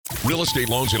Real estate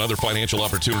loans and other financial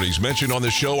opportunities mentioned on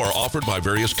this show are offered by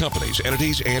various companies,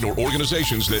 entities, and or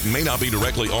organizations that may not be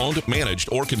directly owned, managed,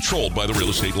 or controlled by the Real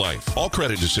Estate Life. All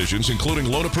credit decisions, including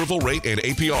loan approval rate and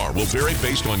APR, will vary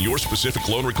based on your specific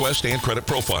loan request and credit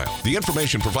profile. The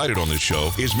information provided on this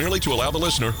show is merely to allow the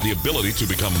listener the ability to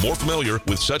become more familiar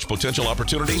with such potential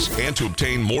opportunities and to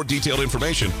obtain more detailed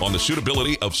information on the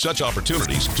suitability of such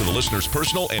opportunities to the listener's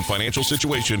personal and financial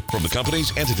situation from the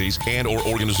companies, entities, and or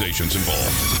organizations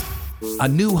involved. A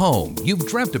new home you've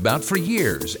dreamt about for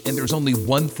years, and there's only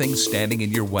one thing standing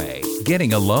in your way: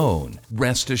 getting a loan.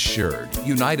 Rest assured,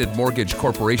 United Mortgage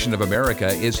Corporation of America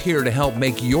is here to help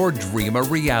make your dream a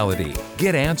reality.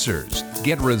 Get answers,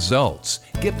 get results,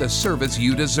 get the service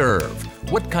you deserve.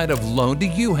 What kind of loan do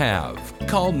you have?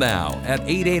 Call now at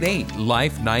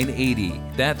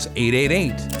 888-LIFE-980. That's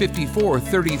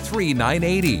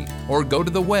 888-5433-980. Or go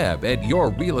to the web at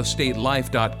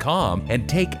yourrealestatelife.com and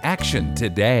take action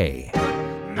today.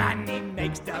 Money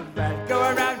makes the world go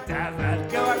around,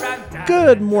 go around.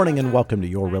 Good morning and welcome to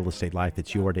Your Real Estate Life.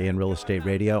 It's your day in real estate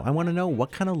radio. I want to know,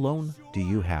 what kind of loan do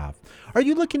you have? Are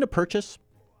you looking to purchase?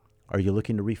 Are you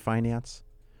looking to refinance?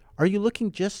 Are you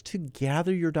looking just to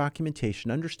gather your documentation,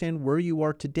 understand where you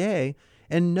are today,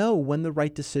 and know when the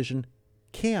right decision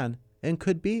can and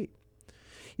could be?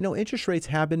 You know, interest rates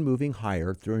have been moving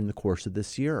higher during the course of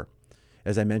this year.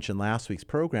 As I mentioned last week's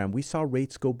program, we saw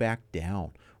rates go back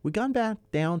down. We've gone back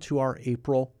down to our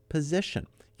April position.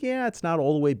 Yeah, it's not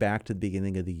all the way back to the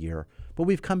beginning of the year, but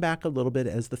we've come back a little bit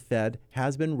as the Fed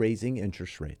has been raising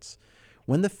interest rates.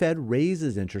 When the Fed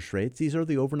raises interest rates, these are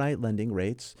the overnight lending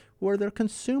rates, or they're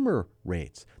consumer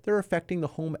rates. They're affecting the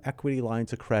home equity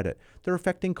lines of credit. They're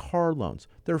affecting car loans.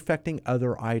 They're affecting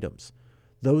other items.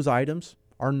 Those items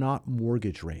are not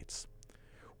mortgage rates.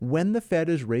 When the Fed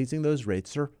is raising those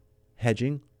rates, they're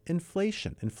hedging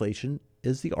inflation. Inflation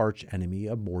is the arch enemy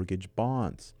of mortgage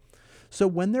bonds. So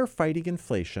when they're fighting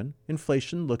inflation,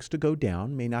 inflation looks to go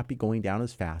down, may not be going down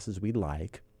as fast as we'd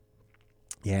like.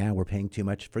 Yeah, we're paying too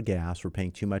much for gas. We're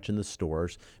paying too much in the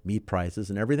stores, meat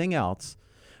prices and everything else.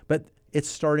 But it's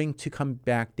starting to come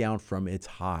back down from its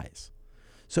highs.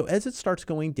 So as it starts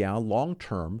going down long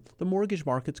term, the mortgage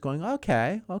market's going,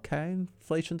 okay,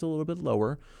 inflation's a little bit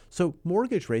lower. So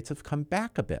mortgage rates have come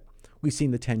back a bit. We've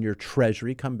seen the 10-year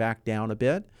Treasury come back down a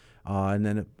bit, and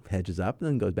then it hedges up and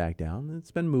then goes back down. It's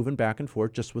been moving back and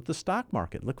forth just with the stock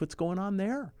market. Look what's going on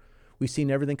there. We've seen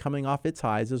everything coming off its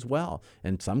highs as well,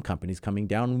 and some companies coming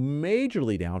down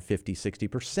majorly down 50,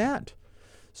 60%.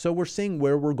 So we're seeing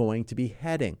where we're going to be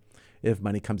heading. If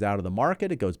money comes out of the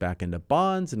market, it goes back into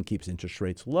bonds and keeps interest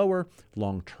rates lower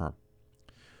long term.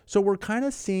 So we're kind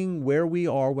of seeing where we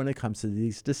are when it comes to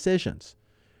these decisions.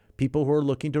 People who are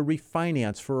looking to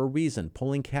refinance for a reason,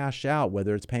 pulling cash out,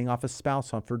 whether it's paying off a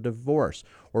spouse for divorce,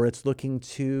 or it's looking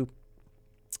to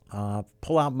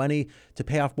pull out money to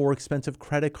pay off more expensive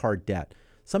credit card debt.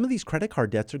 Some of these credit card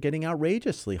debts are getting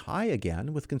outrageously high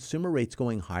again, with consumer rates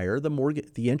going higher.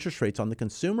 The interest rates on the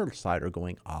consumer side are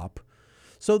going up.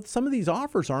 So some of these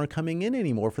offers aren't coming in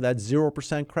anymore for that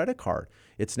 0% credit card.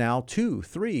 It's now 2,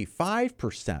 3,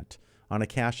 5% on a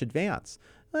cash advance.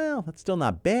 Well, that's still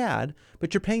not bad,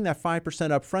 but you're paying that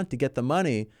 5% up front to get the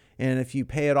money. And if you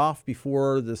pay it off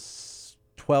before this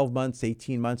 12 months,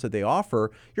 18 months that they offer,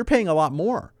 you're paying a lot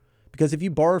more. Because if you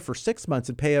borrowed for 6 months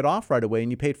and pay it off right away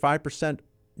and you paid 5%,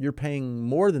 you're paying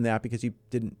more than that because you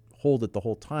didn't hold it the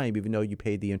whole time, even though you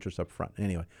paid the interest up front.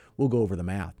 Anyway, we'll go over the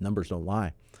math. Numbers don't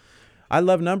lie. I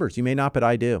love numbers. You may not, but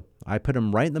I do. I put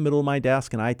them right in the middle of my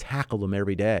desk and I tackle them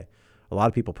every day. A lot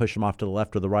of people push them off to the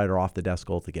left or the right or off the desk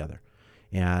altogether.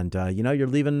 And, you're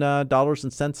leaving dollars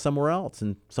and cents somewhere else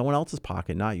in someone else's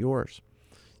pocket, not yours.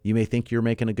 You may think you're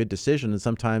making a good decision, and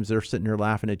sometimes they're sitting there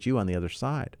laughing at you on the other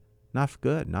side. Not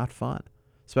good, not fun,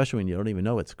 especially when you don't even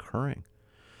know it's occurring.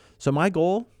 So my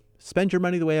goal, spend your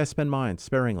money the way I spend mine,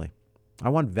 sparingly. I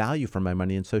want value for my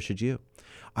money, and so should you.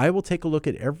 I will take a look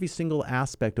at every single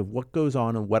aspect of what goes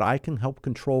on and what I can help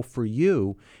control for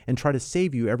you and try to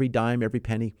save you every dime, every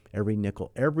penny, every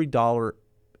nickel, every dollar,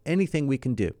 anything we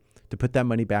can do to put that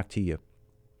money back to you.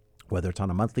 Whether it's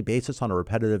on a monthly basis, on a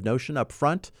repetitive notion up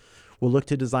front, we'll look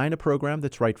to design a program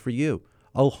that's right for you.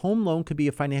 A home loan could be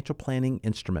a financial planning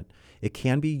instrument. It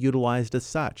can be utilized as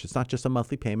such. It's not just a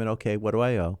monthly payment. Okay, what do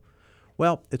I owe?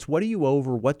 Well, it's what do you owe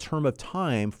over what term of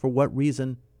time, for what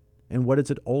reason, and what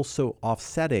is it also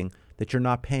offsetting that you're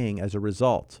not paying as a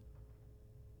result?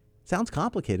 Sounds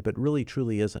complicated, but really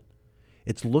truly isn't.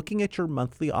 It's looking at your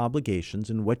monthly obligations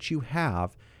and what you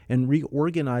have and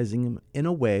reorganizing them in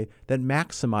a way that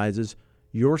maximizes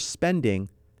your spending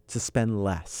to spend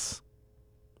less.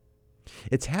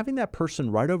 It's having that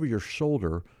person right over your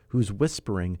shoulder who's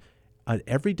whispering at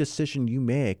every decision you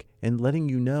make and letting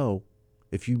you know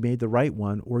if you made the right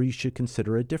one or you should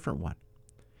consider a different one.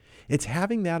 It's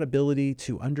having that ability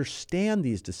to understand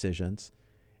these decisions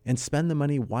and spend the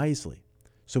money wisely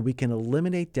so we can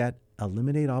eliminate debt,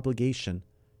 eliminate obligation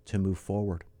to move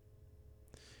forward.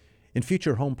 In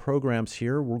future home programs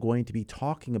here, we're going to be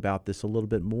talking about this a little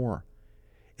bit more.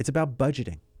 It's about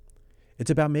budgeting.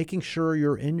 It's about making sure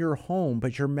you're in your home,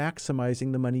 but you're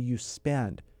maximizing the money you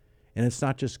spend. And it's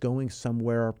not just going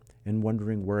somewhere and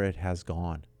wondering where it has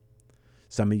gone.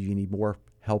 Some of you need more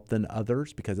help than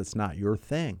others because it's not your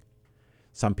thing.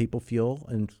 Some people feel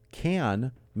and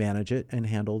can manage it and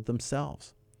handle it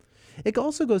themselves. It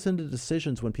also goes into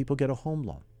decisions when people get a home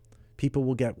loan. People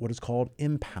will get what is called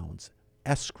impounds,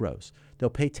 escrows. They'll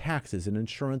pay taxes and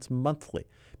insurance monthly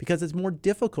because it's more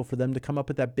difficult for them to come up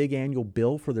with that big annual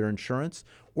bill for their insurance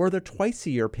or their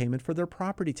twice-a-year payment for their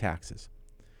property taxes.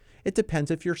 It depends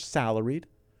if you're salaried,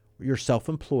 you're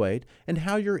self-employed, and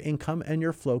how your income and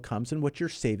your flow comes and what your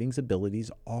savings abilities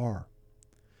are.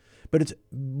 But it's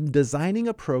designing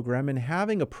a program and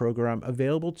having a program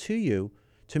available to you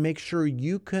to make sure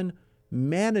you can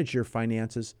manage your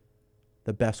finances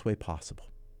the best way possible.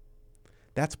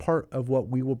 That's part of what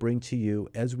we will bring to you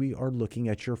as we are looking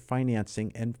at your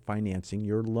financing and financing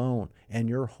your loan and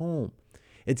your home.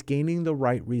 It's gaining the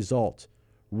right result.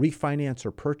 Refinance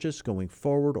or purchase, going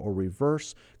forward or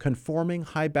reverse, conforming,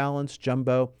 high balance,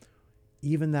 jumbo,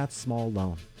 even that small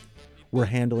loan. We're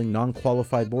handling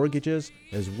non-qualified mortgages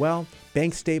as well,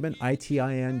 bank statement,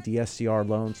 ITIN, DSCR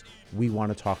loans. We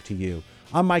want to talk to you.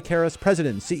 I'm Mike Harris,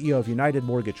 President and CEO of United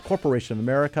Mortgage Corporation of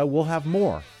America. We'll have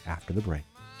more after the break.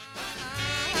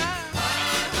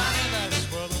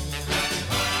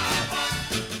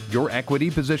 Your equity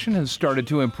position has started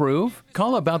to improve?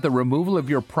 Call about the removal of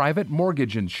your private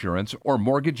mortgage insurance or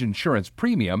mortgage insurance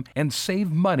premium and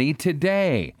save money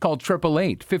today. Call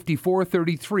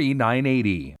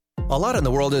 888-5433-980. A lot in the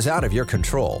world is out of your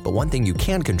control, but one thing you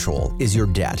can control is your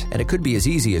debt. And it could be as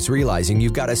easy as realizing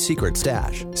you've got a secret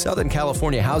stash. Southern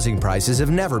California housing prices have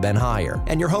never been higher,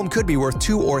 and your home could be worth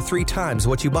 2 or 3 times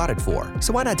what you bought it for.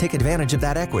 So why not take advantage of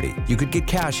that equity? You could get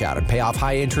cash out and pay off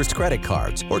high-interest credit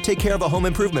cards, or take care of a home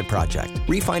improvement project.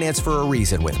 Refinance for a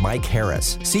reason with Mike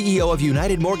Harris, CEO of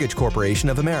United Mortgage Corporation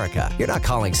of America. You're not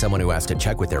calling someone who has to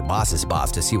check with their boss's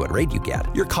boss to see what rate you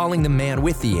get. You're calling the man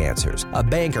with the answers, a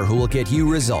banker who will get you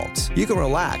results. You can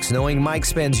relax knowing Mike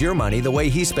spends your money the way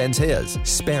he spends his,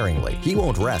 sparingly. He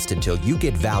won't rest until you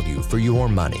get value for your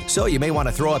money. So you may want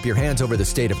to throw up your hands over the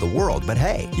state of the world, but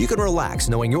hey, you can relax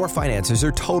knowing your finances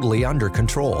are totally under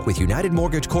control with United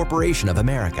Mortgage Corporation of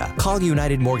America. Call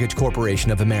United Mortgage Corporation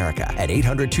of America at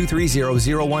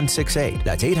 800-230-0168.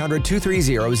 That's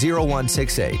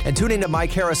 800-230-0168. And tune in to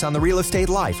Mike Harris on The Real Estate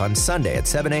Life on Sunday at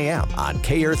 7 a.m. on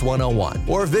K-Earth 101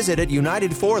 or visit at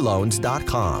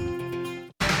UnitedForLoans.com.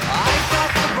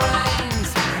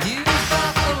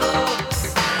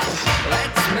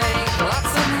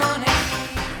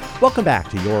 Welcome back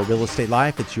to Your Real Estate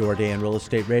Life. It's your day in real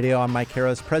estate radio. I'm Mike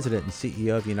Harris, President and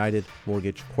CEO of United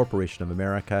Mortgage Corporation of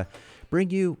America.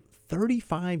 Bring you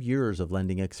 35 years of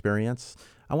lending experience.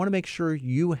 I want to make sure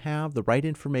you have the right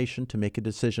information to make a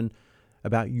decision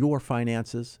about your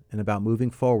finances and about moving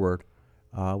forward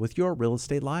with your real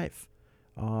estate life.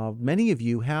 Many of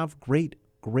you have great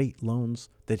loans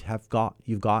that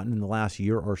you've gotten in the last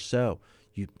year or so.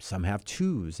 Some have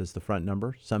 2s as the front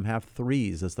number. Some have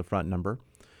 3s as the front number.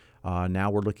 Now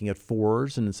we're looking at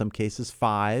 4s and in some cases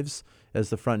 5s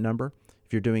as the front number.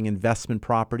 If you're doing investment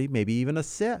property, maybe even a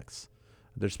 6.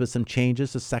 There's been some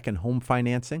changes to second home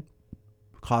financing,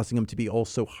 causing them to be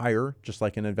also higher, just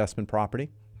like an investment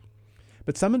property.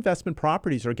 But some investment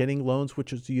properties are getting loans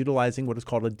which is utilizing what is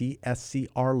called a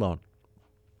DSCR loan.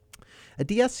 A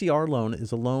DSCR loan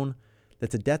is a loan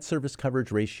that's a debt service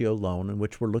coverage ratio loan in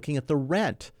which we're looking at the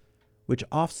rent, which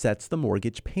offsets the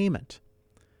mortgage payment.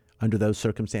 Under those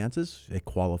circumstances, it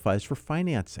qualifies for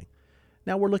financing.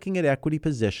 Now we're looking at equity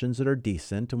positions that are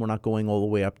decent, and we're not going all the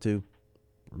way up to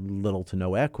little to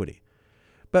no equity.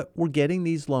 But we're getting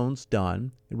these loans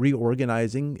done,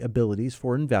 reorganizing abilities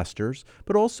for investors,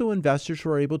 but also investors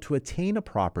who are able to attain a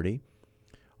property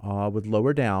with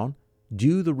lower down,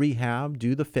 do the rehab,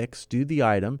 do the fix, do the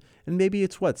item, and maybe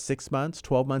it's 6 months,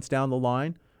 12 months down the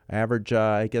line. Average,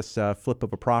 flip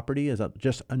of a property is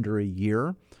just under a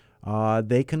year.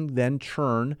 They can then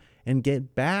churn and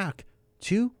get back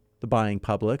to the buying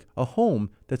public a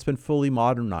home that's been fully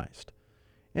modernized.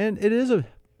 And it is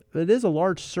a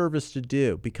large service to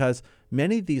do because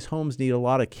many of these homes need a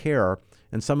lot of care,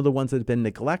 and some of the ones that have been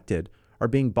neglected are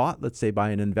being bought, let's say, by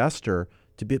an investor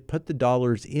to put the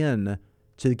dollars in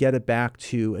to get it back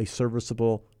to a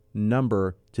serviceable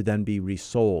number to then be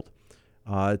resold.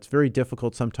 It's very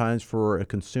difficult sometimes for a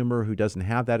consumer who doesn't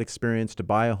have that experience to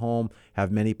buy a home,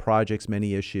 have many projects,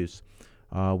 many issues.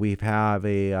 We have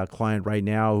a client right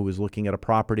now who is looking at a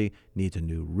property, needs a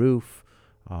new roof,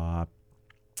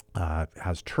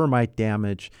 has termite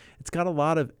damage. It's got a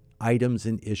lot of items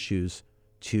and issues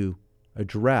to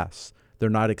address. They're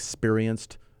not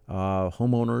experienced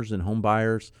homeowners and home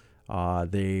buyers.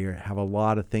 They have a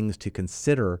lot of things to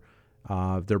consider.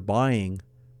 They're buying,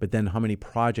 but then how many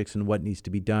projects and what needs to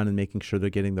be done, and making sure they're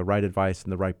getting the right advice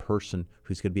and the right person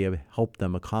who's going to be able to help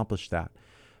them accomplish that.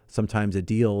 Sometimes a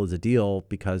deal is a deal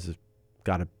because it's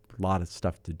got a lot of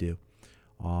stuff to do.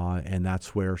 And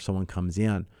that's where someone comes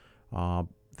in.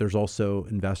 There's also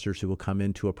investors who will come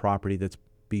into a property that's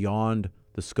beyond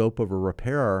the scope of a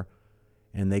repair,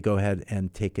 and they go ahead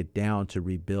and take it down to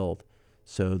rebuild.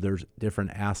 So there's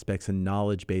different aspects and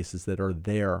knowledge bases that are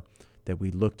there that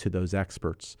we look to those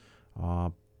experts.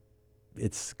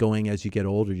 It's going as you get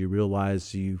older, you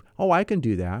realize I can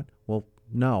do that. Well,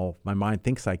 no, my mind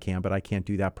thinks I can, but I can't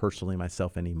do that personally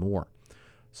myself anymore.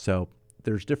 So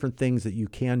there's different things that you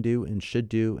can do and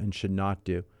should not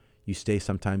do. You stay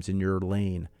sometimes in your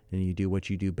lane and you do what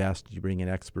you do best. You bring in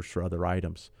experts for other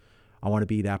items. I want to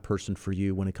be that person for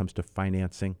you when it comes to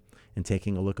financing and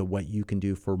taking a look at what you can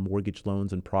do for mortgage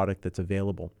loans and product that's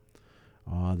available.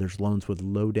 There's loans with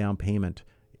low down payment,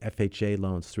 FHA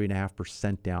loans,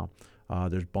 3.5% down.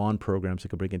 There's bond programs that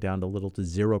can bring it down to little to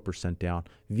 0% down.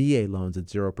 VA loans at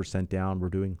 0% down. We're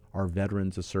doing our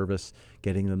veterans a service,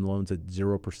 getting them loans at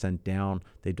 0% down.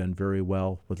 They've done very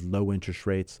well with low interest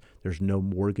rates. There's no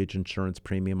mortgage insurance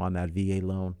premium on that VA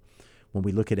loan. When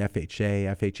we look at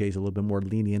FHA is a little bit more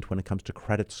lenient when it comes to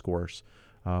credit scores.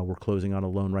 We're closing on a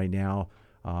loan right now.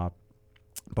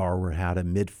 Borrower had a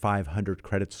mid 500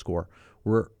 credit score.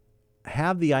 We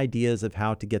have the ideas of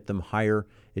how to get them higher.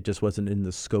 It just wasn't in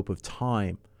the scope of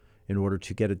time in order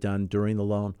to get it done during the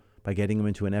loan. By getting them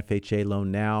into an FHA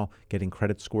loan now, getting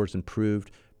credit scores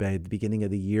improved, by the beginning of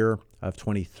the year of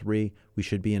 23, we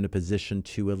should be in a position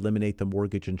to eliminate the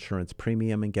mortgage insurance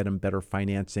premium and get them better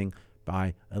financing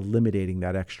by eliminating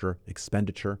that extra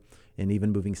expenditure. And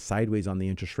even moving sideways on the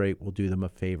interest rate will do them a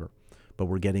favor. But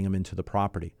we're getting them into the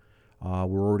property.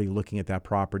 We're already looking at that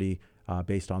property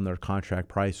based on their contract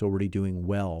price, already doing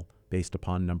well based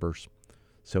upon numbers.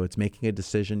 So it's making a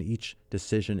decision. Each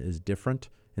decision is different,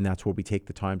 and that's where we take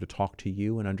the time to talk to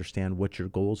you and understand what your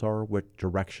goals are, what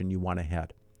direction you want to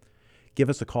head. Give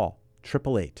us a call,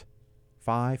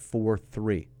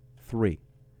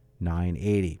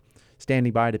 888-543-3980.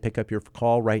 Standing by to pick up your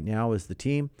call right now is the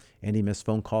team. Any missed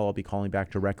phone call, I'll be calling back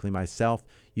directly myself.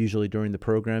 Usually during the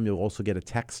program, you'll also get a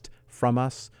text from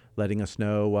us letting us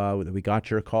know that we got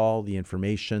your call, the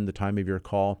information, the time of your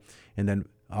call, and then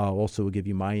also will give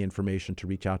you my information to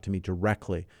reach out to me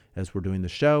directly as we're doing the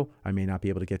show. I may not be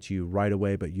able to get to you right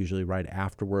away, but usually right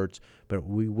afterwards. But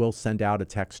we will send out a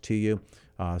text to you.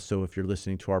 So if you're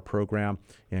listening to our program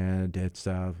and it's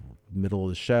middle of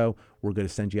the show, we're going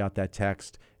to send you out that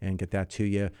text and get that to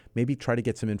you. Maybe try to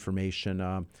get some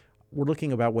information. We're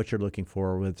looking about what you're looking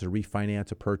for, whether it's a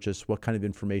refinance, a purchase, what kind of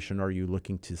information are you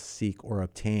looking to seek or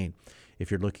obtain?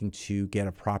 If you're looking to get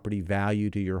a property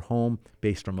value to your home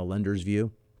based on a lender's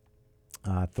view,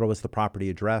 throw us the property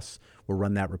address. We'll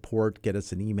run that report, get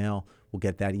us an email. We'll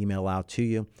get that email out to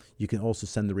you. You can also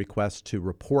send the request to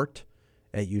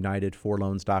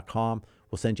report@unitedforloans.com.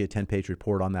 We'll send you a 10-page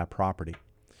report on that property.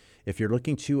 If you're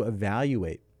looking to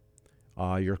evaluate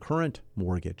your current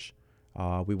mortgage,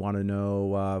 we want to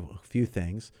know a few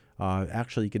things.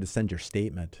 Actually, you can send your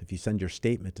statement. If you send your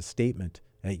statement to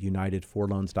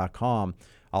statement@unitedforloans.com,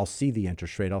 I'll see the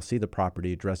interest rate. I'll see the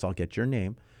property address. I'll get your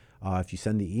name. If you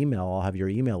send the email, I'll have your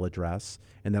email address,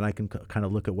 and then I can kind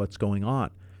of look at what's going on.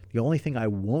 The only thing I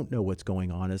won't know what's going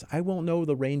on is I won't know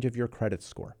the range of your credit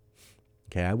score.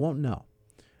 Okay, I won't know.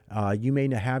 You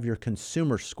may have your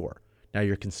consumer score. Now,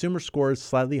 your consumer score is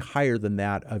slightly higher than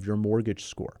that of your mortgage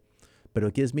score, but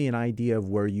it gives me an idea of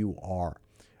where you are.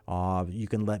 You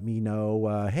can let me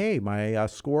know, hey, my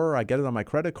score, I get it on my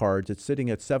credit cards, it's sitting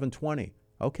at 720.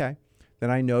 Okay,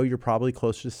 then I know you're probably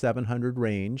close to 700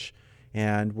 range,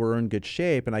 and we're in good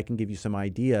shape, and I can give you some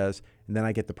ideas, and then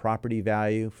I get the property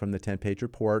value from the 10-page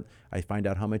report. I find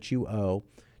out how much you owe.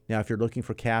 Now, if you're looking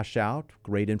for cash out,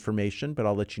 great information, but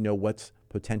I'll let you know what's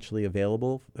potentially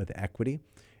available with equity.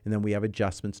 And then we have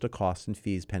adjustments to costs and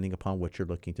fees depending upon what you're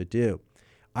looking to do.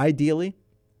 Ideally,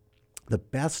 the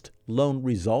best loan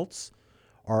results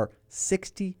are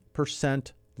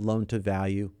 60% loan to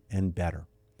value and better.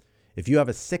 If you have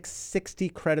a 660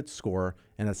 credit score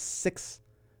and a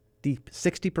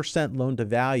 60% loan to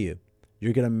value,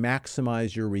 You're going to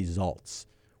maximize your results,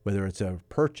 whether it's a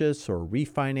purchase or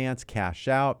refinance, cash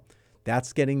out.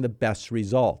 That's getting the best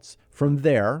results. From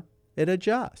there, it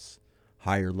adjusts.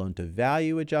 Higher loan to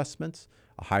value adjustments,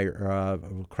 higher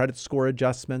credit score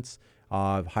adjustments,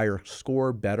 higher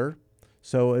score, better.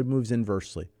 So it moves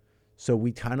inversely. So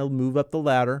we kind of move up the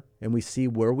ladder and we see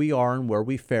where we are and where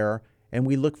we fare, and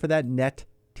we look for that net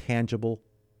tangible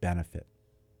benefit.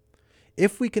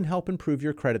 If we can help improve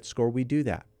your credit score, we do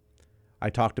that. I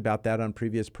talked about that on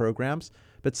previous programs,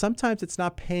 but sometimes it's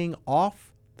not paying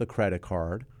off the credit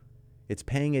card. It's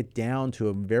paying it down to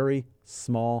a very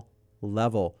small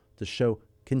level to show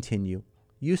continue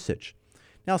usage.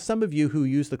 Now, some of you who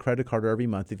use the credit card every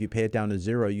month, if you pay it down to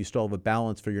zero, you still have a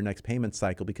balance for your next payment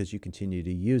cycle because you continue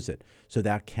to use it. So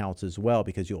that counts as well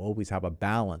because you'll always have a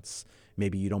balance.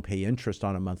 Maybe you don't pay interest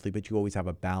on it monthly, but you always have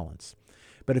a balance.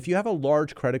 But if you have a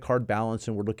large credit card balance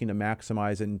and we're looking to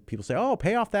maximize, and people say, oh,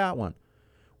 pay off that one.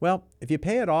 Well, if you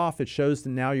pay it off, it shows that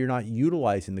now you're not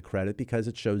utilizing the credit because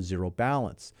it shows zero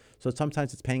balance. So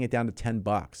sometimes it's paying it down to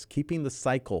 $10, keeping the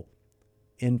cycle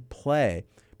in play,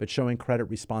 but showing credit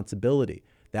responsibility.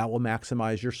 That will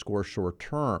maximize your score short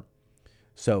term.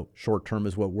 So short term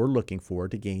is what we're looking for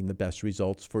to gain the best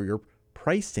results for your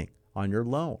pricing on your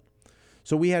loan.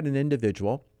 So we had an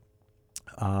individual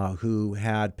who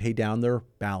had paid down their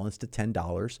balance to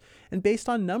 $10. And based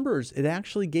on numbers, it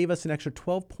actually gave us an extra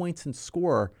 12 points in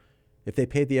score if they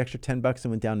paid the extra $10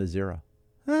 and went down to zero.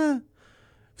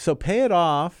 So pay it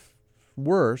off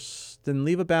worse than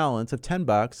leave a balance of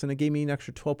 $10 and it gave me an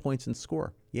extra 12 points in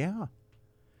score. Yeah.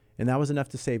 And that was enough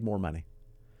to save more money.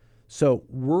 So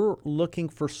we're looking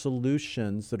for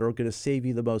solutions that are going to save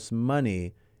you the most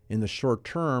money in the short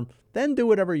term. Then do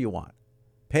whatever you want.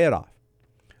 Pay it off.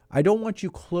 I don't want you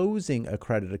closing a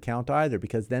credit account either,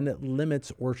 because then it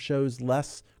limits or shows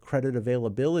less credit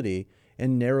availability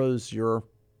and narrows your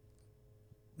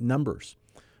numbers.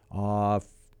 And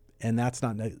that's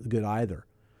not good either.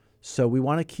 So we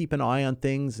want to keep an eye on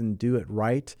things and do it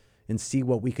right and see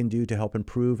what we can do to help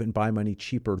improve and buy money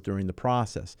cheaper during the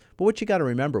process. But what you got to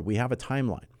remember, we have a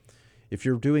timeline. If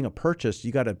you're doing a purchase,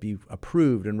 you got to be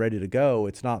approved and ready to go.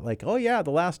 It's not like, oh yeah,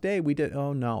 the last day we did.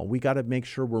 Oh no, we got to make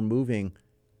sure we're moving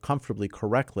comfortably,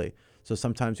 correctly. So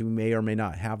sometimes we may or may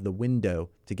not have the window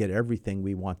to get everything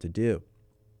we want to do.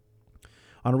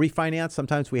 On a refinance,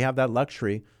 sometimes we have that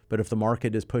luxury, but if the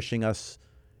market is pushing us,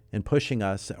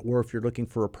 or if you're looking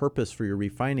for a purpose for your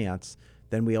refinance,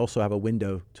 then we also have a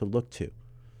window to look to.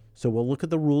 So we'll look at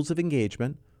the rules of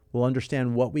engagement. We'll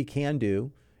understand what we can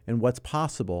do and what's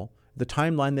possible, the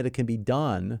timeline that it can be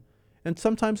done, and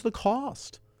sometimes the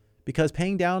cost, because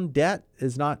paying down debt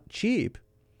is not cheap.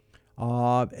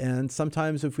 And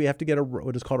sometimes if we have to get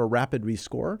what is called a rapid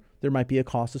rescore, there might be a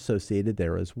cost associated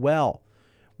there as well.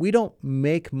 We don't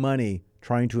make money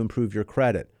trying to improve your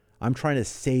credit. I'm trying to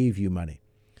save you money.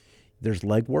 There's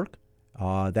legwork.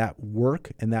 That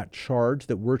work and that charge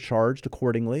that we're charged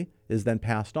accordingly is then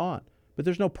passed on. But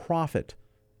there's no profit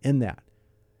in that.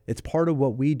 It's part of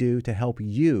what we do to help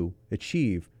you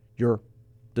achieve your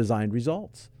designed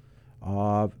results.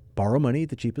 Borrow money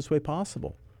the cheapest way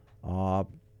possible.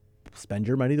 Spend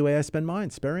your money the way I spend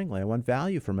mine, sparingly. I want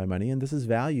value for my money, and this is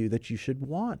value that you should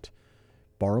want.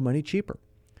 Borrow money cheaper.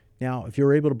 Now, if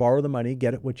you're able to borrow the money,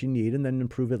 get it what you need, and then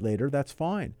improve it later, that's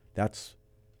fine. That's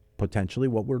potentially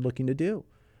what we're looking to do.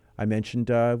 I mentioned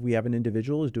we have an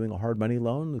individual who's doing a hard money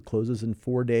loan that closes in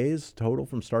 4 days total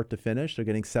from start to finish. They're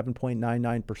getting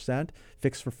 7.99%,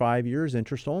 fixed for 5 years,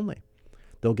 interest only.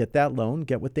 They'll get that loan,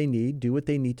 get what they need, do what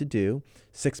they need to do.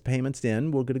 6 payments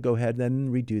in, we're going to go ahead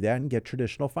and redo that and get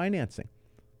traditional financing.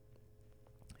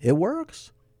 It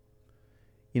works.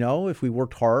 You know, if we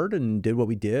worked hard and did what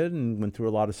we did and went through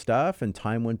a lot of stuff and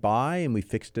time went by and we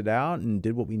fixed it out and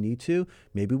did what we need to,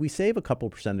 maybe we save a couple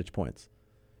percentage points.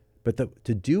 But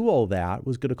to do all that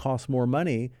was going to cost more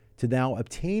money to now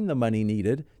obtain the money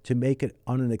needed to make it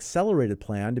on an accelerated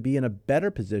plan to be in a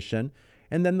better position.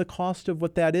 And then the cost of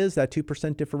what that is, that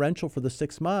 2% differential for the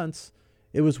 6 months,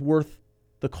 it was worth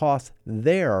the cost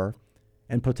there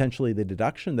and potentially the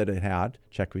deduction that it had.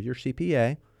 Check with your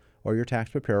CPA or your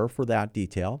tax preparer for that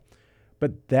detail.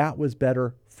 But that was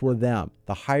better for them.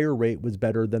 The higher rate was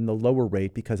better than the lower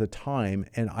rate because of time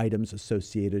and items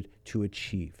associated to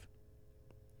achieve.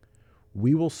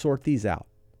 We will sort these out.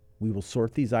 We will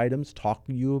sort these items, talk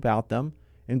to you about them,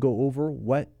 and go over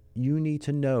what you need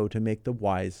to know to make the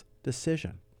wise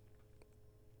decision.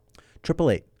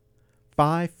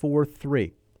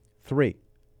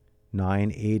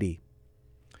 888-543-3980.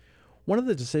 One of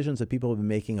the decisions that people have been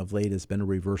making of late has been a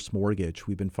reverse mortgage.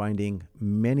 We've been finding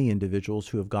many individuals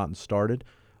who have gotten started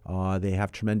They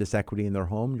have tremendous equity in their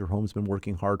home. Your home's been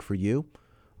working hard for you.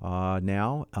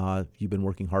 Now you've been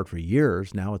working hard for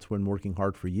years. Now it's been working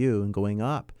hard for you and going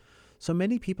up. So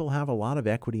many people have a lot of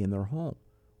equity in their home.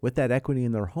 With that equity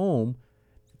in their home,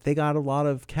 they got a lot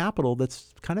of capital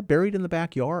that's kind of buried in the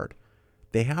backyard.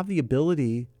 They have the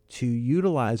ability to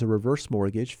utilize a reverse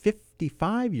mortgage,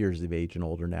 55 years of age and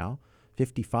older now,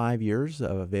 55 years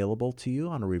available to you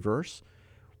on a reverse,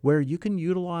 where you can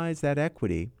utilize that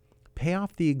equity, pay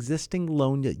off the existing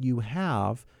loan that you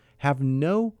have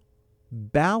no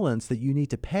balance that you need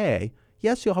to pay.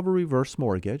 Yes, you'll have a reverse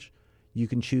mortgage. You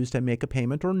can choose to make a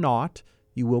payment or not.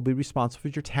 You will be responsible for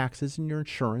your taxes and your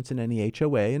insurance and any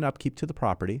HOA and upkeep to the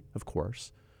property, of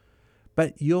course.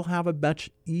 But you'll have a much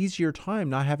easier time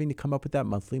not having to come up with that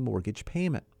monthly mortgage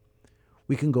payment.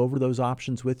 We can go over those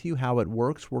options with you, how it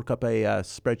works, work up a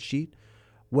spreadsheet.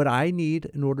 What I need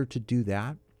in order to do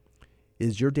that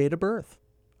is your date of birth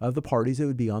of the parties that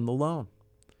would be on the loan.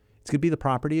 It's going to be the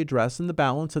property address and the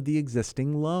balance of the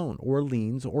existing loan or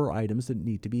liens or items that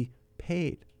need to be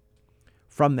paid.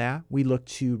 From that, we look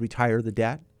to retire the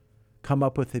debt, come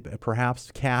up with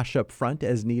perhaps cash up front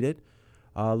as needed,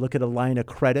 look at a line of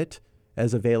credit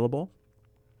as available.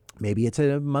 Maybe it's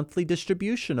a monthly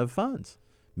distribution of funds.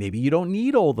 Maybe you don't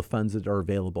need all the funds that are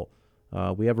available.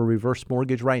 We have a reverse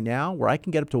mortgage right now where I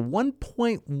can get up to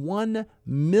 $1.1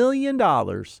 million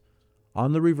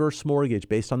on the reverse mortgage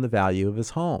based on the value of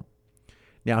his home.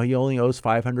 Now, he only owes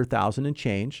 $500,000 and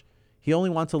change. He only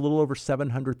wants a little over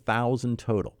 $700,000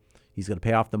 total. He's going to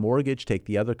pay off the mortgage, take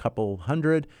the other couple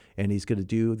hundred, and he's going to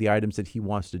do the items that he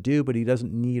wants to do, but he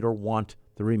doesn't need or want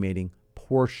the remaining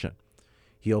portion.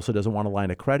 He also doesn't want a line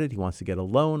of credit. He wants to get a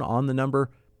loan on the number.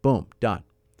 Boom, done.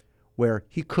 Where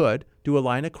he could do a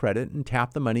line of credit and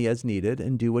tap the money as needed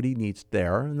and do what he needs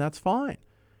there, and that's fine.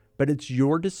 But it's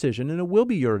your decision, and it will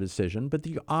be your decision, but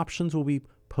the options will be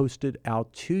posted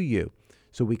out to you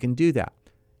so we can do that.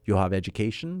 You'll have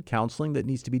education, counseling that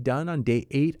needs to be done. On day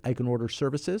 8, I can order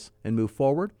services and move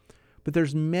forward. But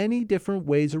there's many different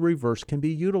ways a reverse can be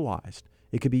utilized.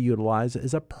 It could be utilized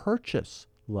as a purchase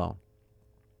loan.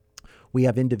 We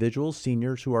have individuals,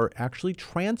 seniors, who are actually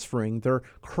transferring their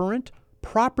current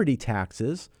property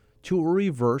taxes to a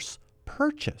reverse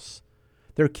purchase.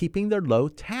 They're keeping their low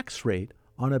tax rate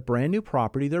on a brand new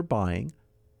property they're buying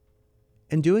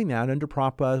and doing that under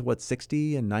Prop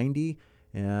 60 and 90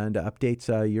 and updates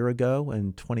a year ago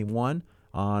and 21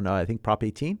 on, I think, Prop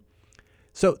 18.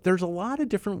 So there's a lot of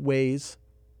different ways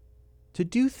to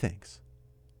do things.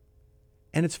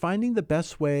 And it's finding the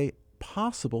best way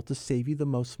possible to save you the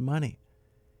most money.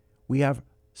 We have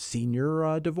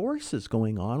senior divorces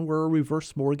going on where a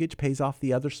reverse mortgage pays off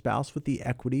the other spouse with the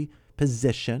equity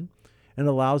position and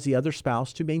allows the other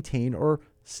spouse to maintain or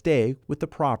stay with the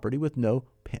property with no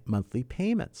monthly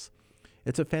payments.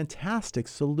 It's a fantastic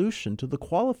solution to the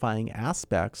qualifying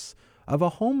aspects of a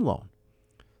home loan.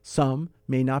 Some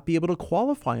may not be able to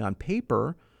qualify on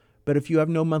paper, but if you have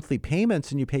no monthly payments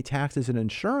and you pay taxes and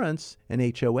insurance and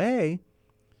HOA,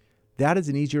 that is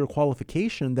an easier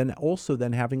qualification than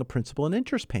having a principal and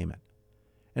interest payment,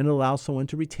 and it allows someone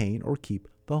to retain or keep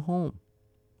the home.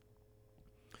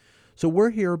 So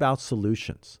we're here about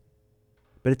solutions,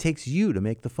 but it takes you to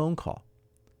make the phone call.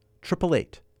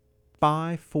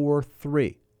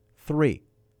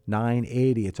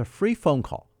 888-543-3980. It's a free phone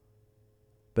call.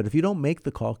 But if you don't make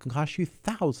the call, it can cost you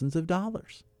thousands of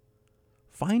dollars.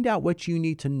 Find out what you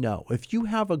need to know. If you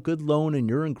have a good loan and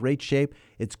you're in great shape,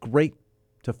 it's great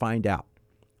to find out.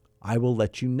 I will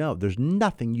let you know. There's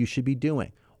nothing you should be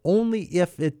doing. Only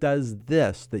if it does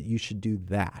this that you should do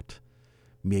that.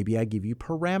 Maybe I give you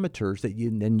parameters that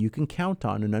then you can count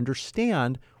on and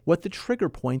understand what the trigger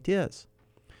point is.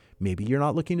 Maybe you're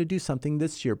not looking to do something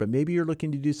this year, but maybe you're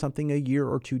looking to do something a year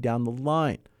or two down the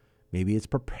line. Maybe it's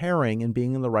preparing and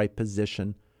being in the right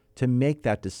position to make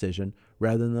that decision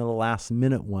rather than the last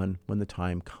minute one when the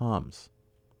time comes.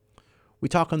 We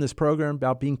talk on this program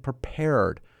about being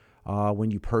prepared when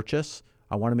you purchase.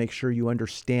 I want to make sure you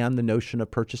understand the notion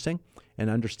of purchasing and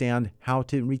understand how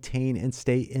to retain and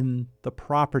stay in the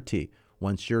property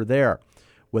once you're there.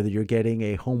 Whether you're getting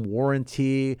a home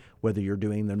warranty, whether you're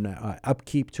doing the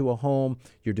upkeep to a home,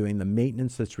 you're doing the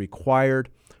maintenance that's required,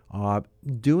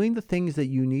 doing the things that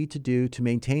you need to do to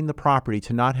maintain the property,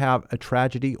 to not have a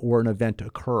tragedy or an event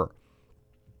occur.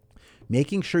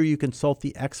 Making sure you consult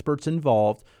the experts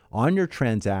involved on your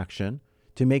transaction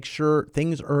to make sure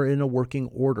things are in a working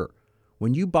order.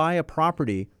 When you buy a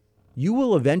property, you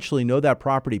will eventually know that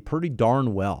property pretty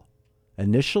darn well.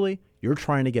 Initially, you're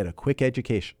trying to get a quick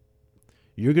education.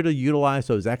 You're going to utilize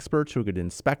those experts who are going to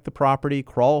inspect the property,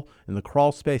 crawl in the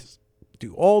crawl space,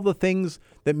 do all the things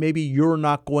that maybe you're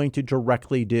not going to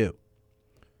directly do.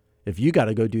 If you got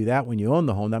to go do that when you own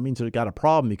the home, that means you've got a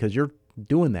problem because you're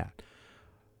doing that.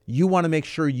 You want to make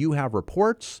sure you have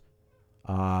reports,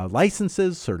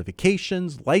 licenses,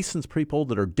 certifications, licensed people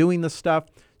that are doing this stuff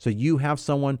so you have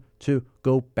someone to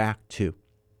go back to.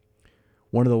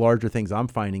 One of the larger things I'm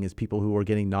finding is people who are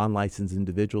getting non-licensed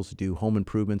individuals to do home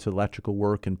improvements, electrical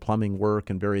work and plumbing work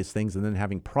and various things, and then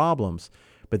having problems.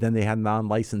 But then they have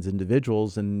non-licensed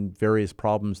individuals and various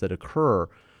problems that occur.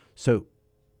 So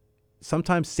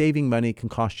sometimes saving money can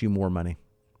cost you more money.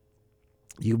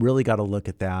 You really got to look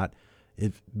at that.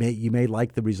 You may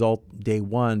like the result day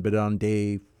one, but on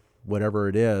day whatever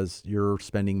it is, you're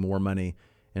spending more money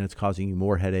and it's causing you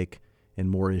more headache and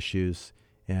more issues.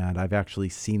 And I've actually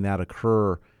seen that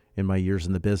occur in my years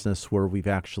in the business where we've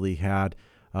actually had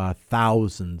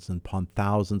thousands and upon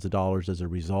thousands of dollars as a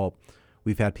result.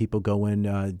 We've had people go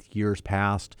in years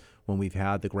past when we've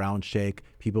had the ground shake.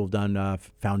 People have done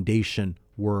foundation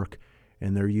work,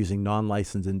 and they're using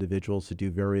non-licensed individuals to do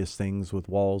various things with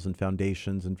walls and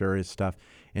foundations and various stuff,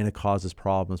 and it causes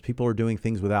problems. People are doing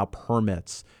things without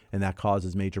permits, and that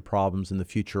causes major problems in the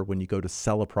future when you go to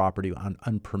sell a property on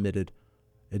unpermitted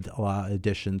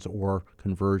additions or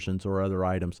conversions or other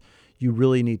items. You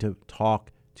really need to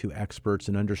talk to experts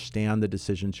and understand the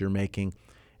decisions you're making,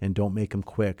 and don't make them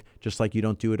quick. Just like you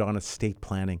don't do it on estate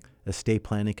planning. Estate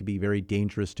planning can be very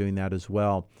dangerous doing that as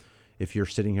well. If you're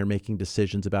sitting here making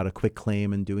decisions about a quick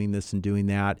claim and doing this and doing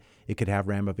that, it could have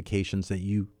ramifications that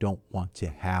you don't want to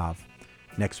have.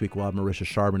 Next week, we'll have Marisha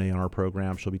Charbonnet on our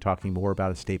program. She'll be talking more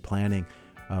about estate planning,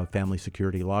 Family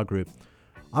Security Law Group.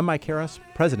 I'm Mike Harris,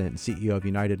 President and CEO of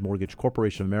United Mortgage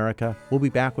Corporation of America. We'll be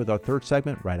back with our third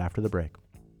segment right after the break.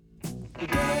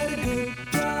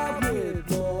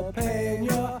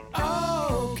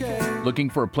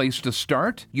 Looking for a place to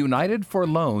start? United for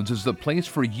Loans is the place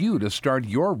for you to start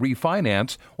your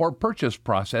refinance or purchase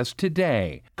process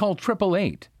today. Call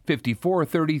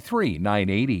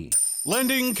 888-5433-980.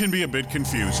 Lending can be a bit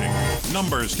confusing.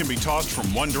 Numbers can be tossed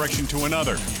from one direction to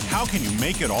another. How can you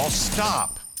make it all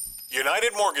stop?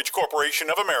 United Mortgage Corporation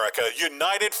of America,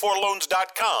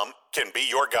 UnitedForLoans.com can be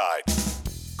your guide.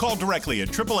 Call directly at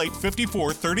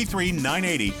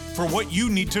 888-5433-980 for what you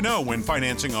need to know when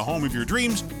financing a home of your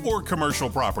dreams or commercial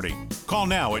property. Call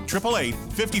now at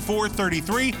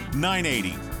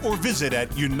 888-5433-980 or visit at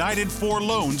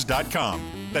UnitedForLoans.com.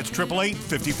 That's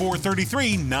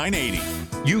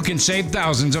 888-5433-980. You can save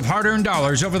thousands of hard-earned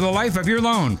dollars over the life of your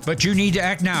loan, but you need to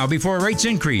act now before rates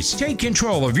increase. Take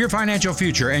control of your financial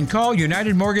future and call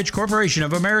United Mortgage Corporation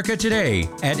of America today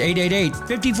at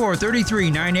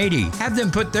 888-5433-980. Have them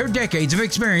put their decades of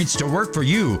experience to work for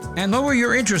you and lower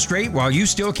your interest rate while you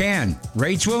still can.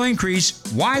 Rates will increase.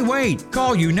 Why wait?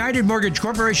 Call United Mortgage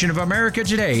Corporation of America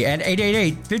today at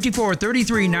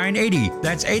 888-5433-980.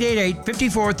 That's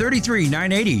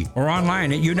 888-5433-980 or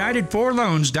online at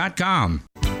UnitedForLoans.com.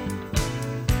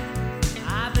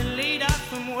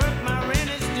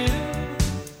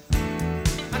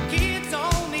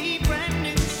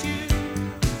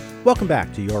 Welcome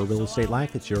back to Your Real Estate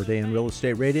Life. It's Your Day in Real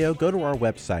Estate Radio. Go to our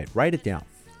website. Write it down.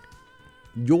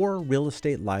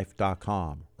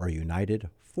 YourRealEstateLife.com or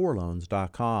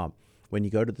UnitedForLoans.com. When you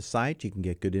go to the site, you can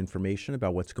get good information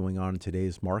about what's going on in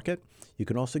today's market. You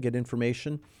can also get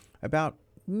information about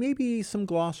maybe some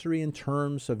glossary in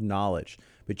terms of knowledge,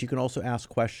 but you can also ask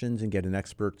questions and get an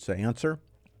expert's answer.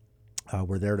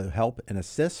 We're there to help and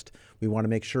assist. We want to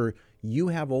make sure you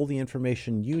have all the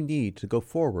information you need to go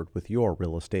forward with your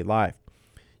real estate life.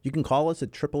 You can call us at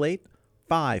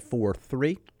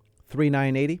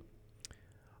 888-543-3980.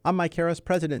 I'm Mike Harris,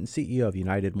 President and CEO of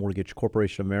United Mortgage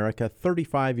Corporation of America.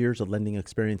 35 years of lending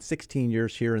experience, 16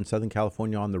 years here in Southern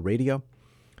California on the radio,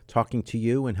 talking to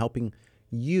you and helping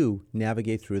you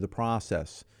navigate through the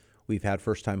process. We've had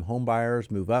first-time home buyers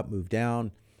move up, move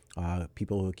down,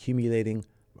 people accumulating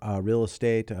real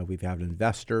estate. We've had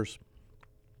investors.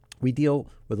 We deal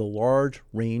with a large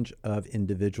range of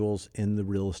individuals in the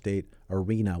real estate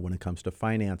arena when it comes to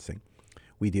financing.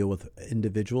 We deal with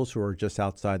individuals who are just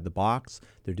outside the box.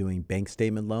 They're doing bank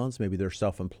statement loans. Maybe they're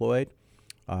self-employed.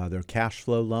 They're cash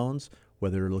flow loans,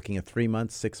 whether they're looking at 3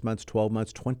 months, 6 months, 12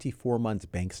 months, 24 months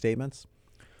bank statements.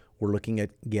 We're looking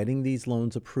at getting these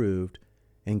loans approved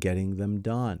and getting them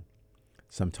done.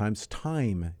 Sometimes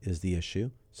time is the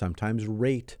issue. Sometimes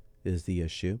rate is the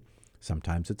issue.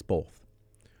 Sometimes it's both.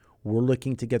 We're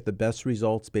looking to get the best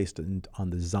results based on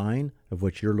the design of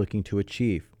what you're looking to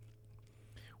achieve.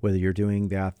 Whether you're doing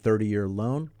that 30-year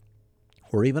loan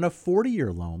or even a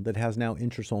 40-year loan that has now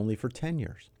interest only for 10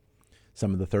 years.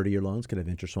 Some of the 30-year loans can have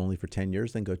interest only for 10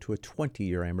 years, then go to a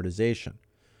 20-year amortization.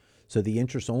 So the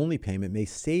interest-only payment may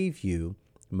save you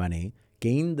money,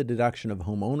 gain the deduction of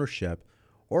home ownership,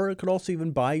 or it could also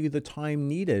even buy you the time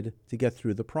needed to get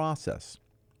through the process.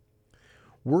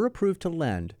 We're approved to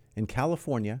lend in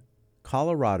California,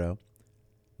 Colorado,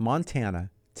 Montana,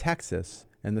 Texas,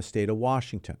 and the state of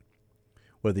Washington.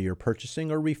 Whether you're purchasing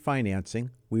or refinancing,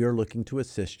 we are looking to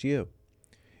assist you.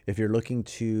 If you're looking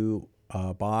to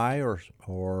buy or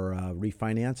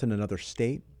refinance in another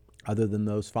state other than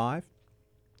those 5,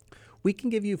 we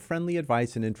can give you friendly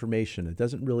advice and information. It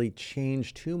doesn't really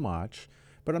change too much,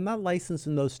 but I'm not licensed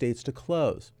in those states to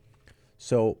close.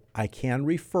 So I can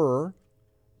refer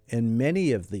in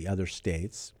many of the other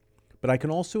states, but I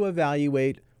can also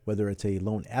evaluate whether it's a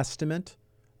loan estimate,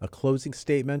 a closing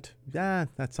statement.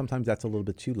 Sometimes that's a little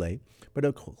bit too late, but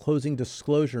a closing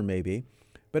disclosure maybe.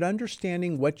 But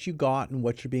understanding what you got and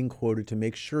what you're being quoted to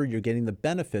make sure you're getting the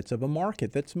benefits of a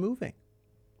market that's moving.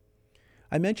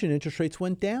 I mentioned interest rates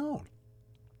went down.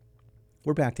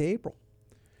 We're back to April.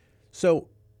 So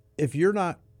if you're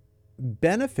not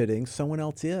benefiting, someone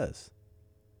else is.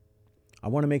 I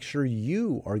want to make sure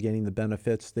you are getting the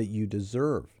benefits that you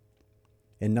deserve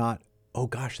and not, oh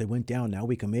gosh, they went down, now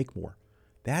we can make more.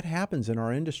 That happens in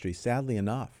our industry, sadly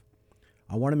enough.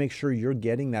 I want to make sure you're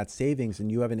getting that savings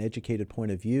and you have an educated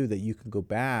point of view that you can go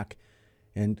back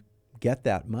and get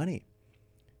that money.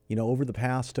 You know, over the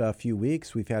past few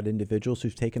weeks, we've had individuals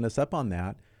who've taken us up on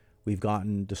that. We've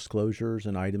gotten disclosures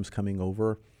and items coming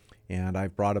over, and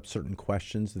I've brought up certain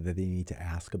questions that they need to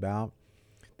ask about.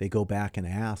 They go back and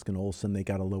ask, and all of a sudden they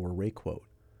got a lower rate quote.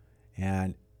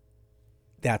 And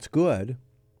that's good,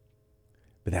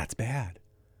 but that's bad,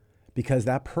 because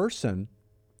that person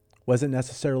wasn't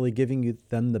necessarily giving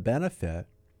them the benefit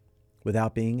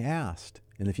without being asked.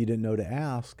 And if you didn't know to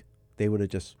ask, they would have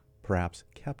just perhaps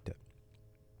kept it.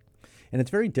 And it's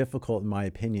very difficult, in my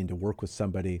opinion, to work with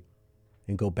somebody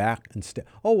and go back and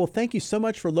oh, well, thank you so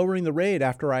much for lowering the rate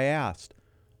after I asked.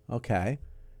 Okay.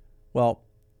 Well,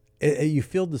 you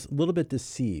feel this a little bit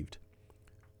deceived.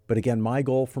 But again, my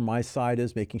goal from my side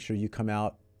is making sure you come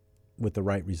out with the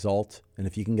right result. And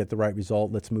if you can get the right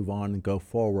result, let's move on and go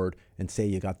forward and say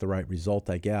you got the right result,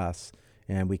 I guess.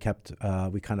 And we kind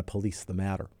of police the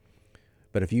matter.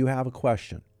 But if you have a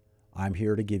question, I'm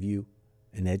here to give you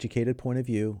an educated point of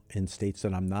view in states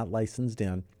that I'm not licensed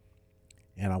in.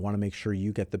 And I want to make sure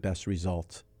you get the best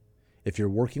results. If you're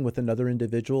working with another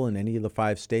individual in any of the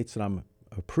 5 states that I'm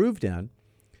approved in,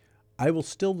 I will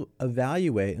still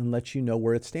evaluate and let you know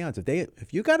where it stands.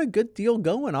 If you got a good deal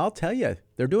going, I'll tell you,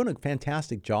 they're doing a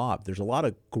fantastic job. There's a lot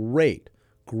of great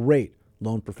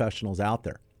loan professionals out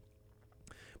there.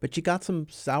 But you got some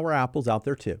sour apples out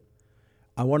there too.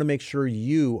 I want to make sure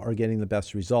you are getting the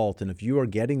best result. And if you are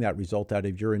getting that result out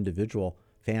of your individual,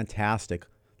 fantastic.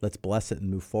 Let's bless it and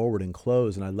move forward and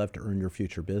close. And I'd love to earn your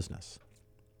future business.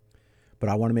 But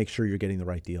I want to make sure you're getting the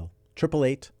right deal.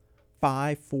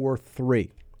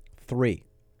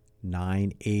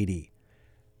 888-543-3980.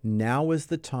 Now is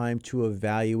the time to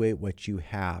evaluate what you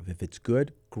have. If it's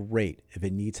good, great. If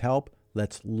it needs help,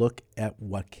 let's look at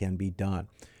what can be done.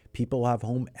 People have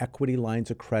home equity lines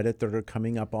of credit that are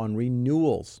coming up on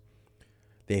renewals.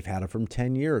 They've had it from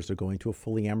 10 years. They're going to a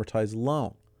fully amortized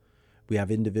loan. We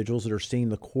have individuals that are seeing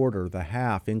the quarter, the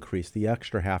half increase, the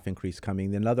extra half increase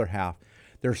coming, another half.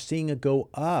 They're seeing it go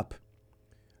up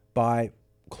by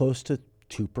close to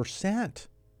 2%.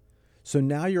 So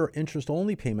now your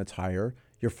interest-only payment's higher.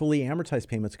 Your fully amortized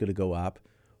payment's going to go up.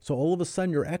 So all of a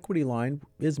sudden, your equity line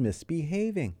is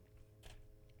misbehaving.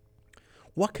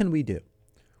 What can we do?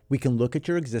 We can look at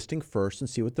your existing first and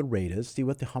see what the rate is, see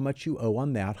how much you owe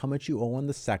on that, how much you owe on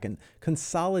the second,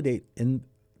 consolidate in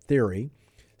theory,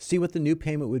 see what the new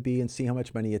payment would be, and see how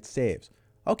much money it saves.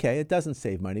 Okay, it doesn't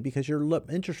save money because your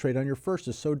interest rate on your first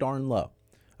is so darn low.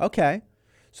 Okay,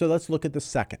 so let's look at the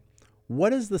second.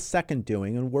 What is the second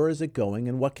doing and where is it going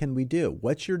and what can we do?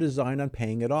 What's your design on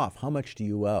paying it off? How much do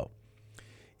you owe?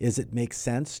 Does it make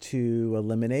sense to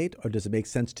eliminate, or does it make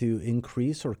sense to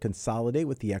increase or consolidate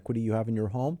with the equity you have in your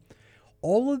home?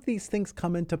 All of these things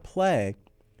come into play,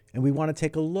 and we want to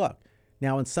take a look.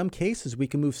 Now, in some cases, we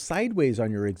can move sideways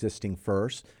on your existing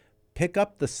first, pick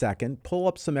up the second, pull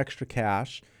up some extra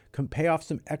cash, pay off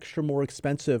some extra more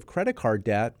expensive credit card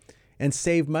debt, and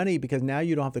save money because now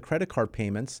you don't have the credit card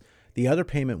payments. The other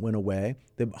payment went away.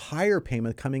 The higher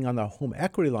payment coming on the home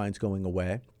equity line is going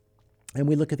away. And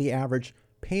we look at the average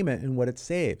payment and what it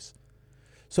saves.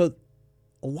 So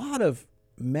a lot of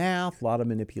math, a lot of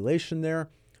manipulation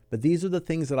there, but these are the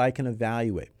things that I can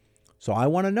evaluate. So I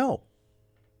want to know,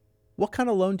 what kind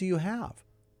of loan do you have?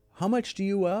 How much do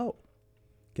you owe?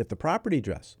 Get the property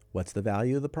address. What's the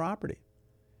value of the property?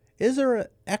 Is there an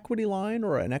equity line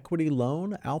or an equity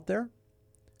loan out there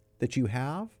that you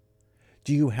have?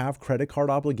 Do you have credit card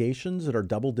obligations that are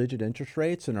double-digit interest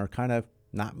rates and are kind of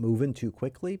not moving too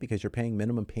quickly because you're paying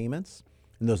minimum payments?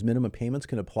 And those minimum payments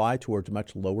can apply towards a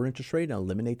much lower interest rate and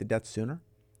eliminate the debt sooner?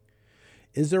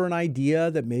 Is there an idea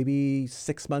that maybe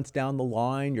 6 months down the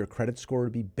line, your credit score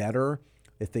would be better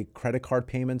if the credit card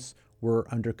payments were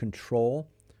under control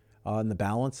on the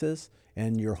balances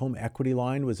and your home equity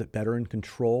line was better in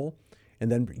control?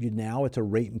 And then now it's a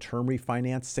rate and term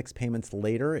refinance 6 payments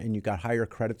later and you got higher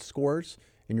credit scores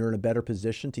and you're in a better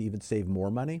position to even save more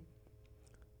money?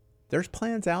 There's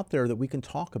plans out there that we can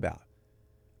talk about.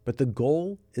 But the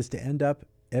goal is to end up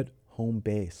at home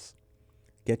base.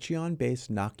 Get you on base,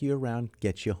 knock you around,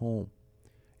 get you home.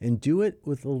 And do it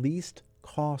with the least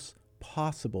cost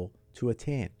possible to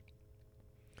attain.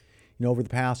 You know, over the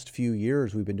past few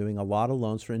years, we've been doing a lot of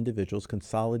loans for individuals,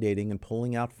 consolidating and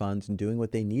pulling out funds and doing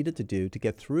what they needed to do to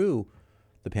get through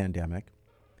the pandemic.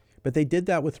 But they did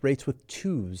that with rates with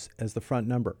 2s as the front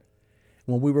number.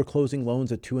 When we were closing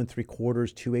loans at 2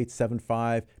 3/4,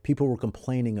 2.875, people were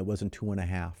complaining it wasn't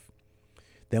 2.5.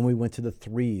 Then we went to the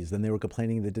 3s. Then they were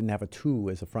complaining they didn't have a 2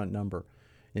 as a front number.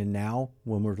 And now,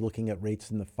 when we're looking at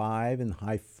rates in the 5 and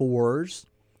high 4s,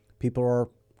 people are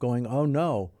going, oh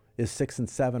no, is 6 and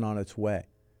 7 on its way?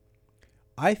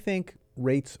 I think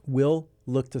rates will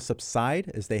look to subside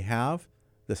as they have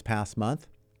this past month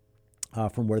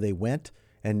from where they went.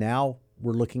 And now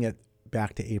we're looking at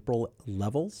back to April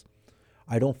levels.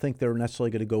 I don't think they're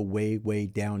necessarily going to go way, way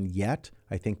down yet.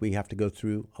 I think we have to go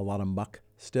through a lot of muck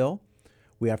still.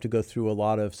 We have to go through a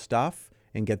lot of stuff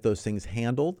and get those things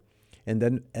handled. And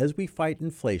then as we fight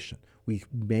inflation, we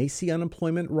may see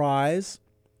unemployment rise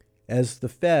as the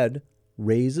Fed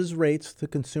raises rates to the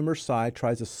consumer side,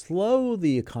 tries to slow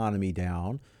the economy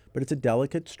down, but it's a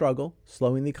delicate struggle,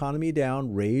 slowing the economy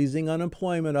down, raising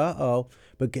unemployment,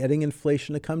 but getting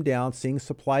inflation to come down, seeing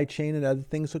supply chain and other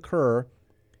things occur.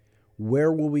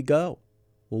 Where will we go?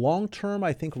 Long term,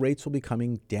 I think rates will be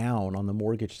coming down on the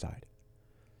mortgage side.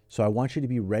 So I want you to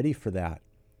be ready for that.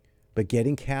 But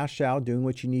getting cash out, doing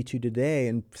what you need to today,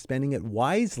 and spending it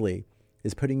wisely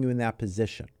is putting you in that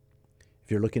position.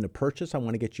 If you're looking to purchase, I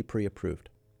want to get you pre-approved.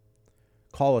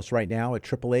 Call us right now at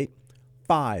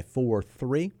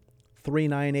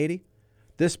 888-543-3980.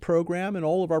 This program and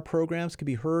all of our programs can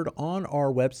be heard on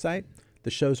our website.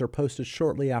 The shows are posted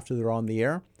shortly after they're on the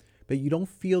air. But you don't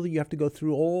feel that you have to go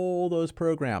through all those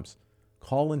programs.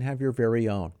 Call and have your very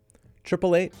own.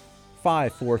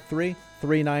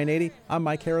 888-543-3980. I'm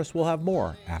Mike Harris. We'll have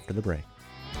more after the break.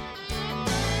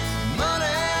 Money,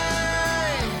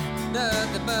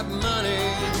 nothing but money.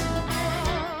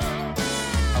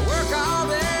 I work all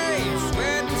day,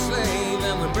 sweat and slave,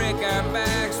 and we break our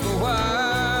backs for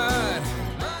what?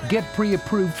 Get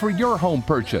pre-approved for your home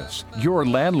purchase. Your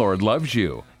landlord loves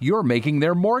you. You're making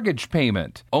their mortgage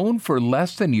payment. Own for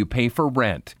less than you pay for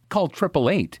rent. Call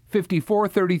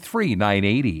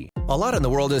 888-5433-980. A lot in the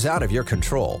world is out of your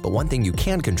control, but one thing you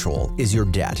can control is your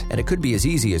debt. And it could be as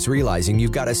easy as realizing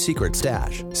you've got a secret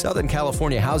stash. Southern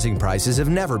California housing prices have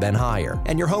never been higher,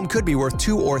 and your home could be worth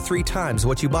 2 or 3 times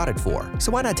what you bought it for.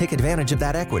 So why not take advantage of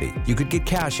that equity? You could get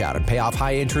cash out and pay off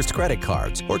high-interest credit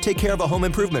cards, or take care of a home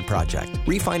improvement project.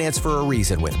 Refinance for a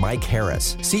reason with Mike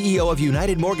Harris, CEO of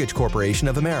United Mortgage Corporation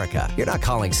of America. You're not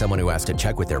calling someone who has to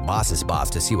check with their boss's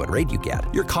boss to see what rate you get.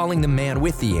 You're calling the man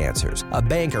with the answers, a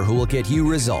banker who will get you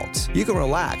results. You can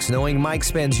relax knowing Mike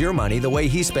spends your money the way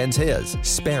he spends his,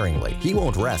 sparingly. He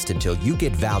won't rest until you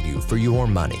get value for your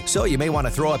money. So you may want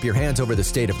to throw up your hands over the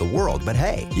state of the world, but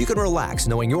hey, you can relax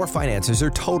knowing your finances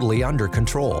are totally under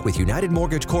control with United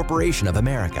Mortgage Corporation of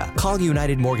America. Call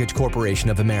United Mortgage Corporation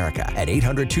of America at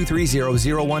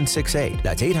 800-230-0168.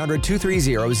 That's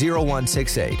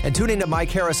 800-230-0168. And tune in to Mike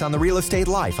Harris on the Real Estate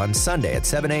Life on Sunday at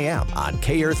 7 a.m. on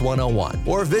K-Earth 101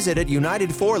 or visit at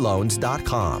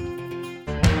UnitedForLoans.com.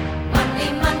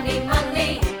 Money, money,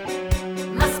 money,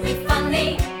 must be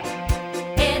funny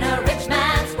in a rich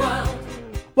man's world.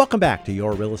 Welcome back to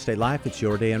Your Real Estate Life. It's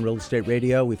your day in real estate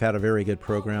radio. We've had a very good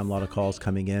program, a lot of calls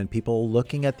coming in. People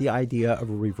looking at the idea of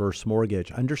a reverse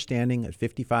mortgage, understanding at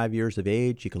 55 years of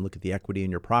age, you can look at the equity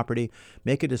in your property,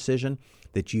 make a decision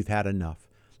that you've had enough.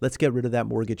 Let's get rid of that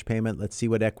mortgage payment. Let's see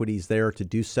what equity is there to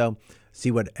do so. See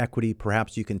what equity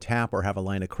perhaps you can tap or have a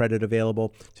line of credit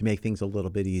available to make things a little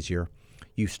bit easier.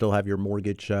 You still have your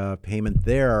mortgage payment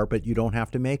there, but you don't have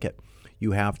to make it.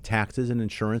 You have taxes and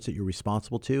insurance that you're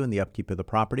responsible to and the upkeep of the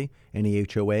property, any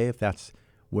HOA if that's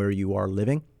where you are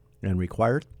living and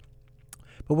required.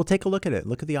 But we'll take a look at it.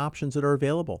 Look at the options that are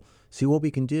available. See what we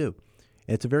can do.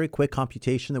 It's a very quick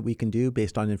computation that we can do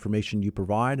based on information you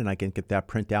provide, and I can get that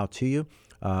print out to you,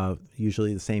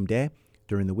 usually the same day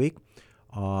during the week.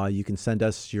 You can send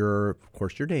us of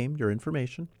course, your name, your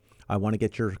information. I want to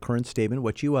get your current statement,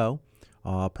 what you owe,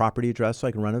 property address so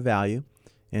I can run a value.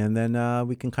 And then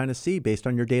we can kind of see, based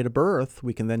on your date of birth,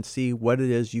 we can then see what it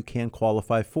is you can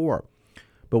qualify for.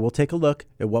 But we'll take a look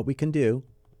at what we can do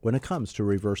when it comes to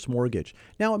reverse mortgage.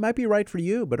 Now, it might be right for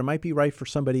you, but it might be right for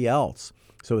somebody else.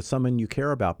 So it's someone you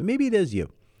care about, but maybe it is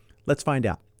you. Let's find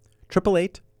out.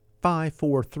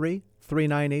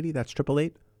 888-543-3980. That's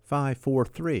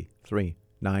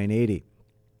 888-543-3980.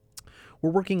 We're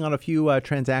working on a few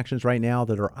transactions right now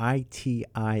that are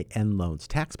ITIN loans,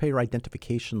 taxpayer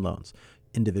identification loans.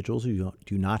 Individuals who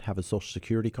do not have a Social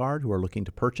Security card who are looking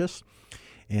to purchase,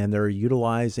 and they're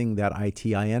utilizing that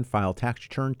ITIN, file tax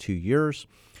return, 2 years,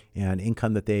 and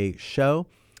income that they show.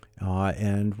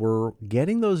 And we're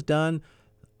getting those done.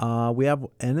 We have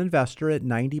an investor at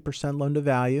 90% loan to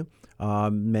value.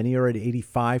 Many are at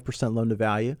 85% loan to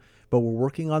value, but we're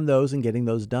working on those and getting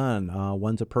those done.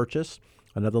 One's a purchase.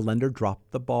 Another lender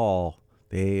dropped the ball.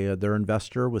 Their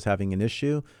investor was having an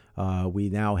issue. We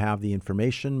now have the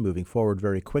information moving forward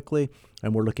very quickly,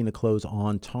 and we're looking to close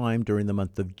on time during the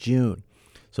month of June.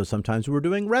 So sometimes we're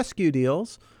doing rescue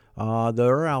deals that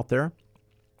are out there,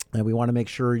 and we want to make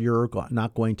sure you're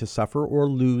not going to suffer or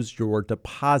lose your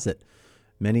deposit.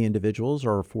 Many individuals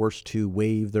are forced to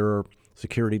waive their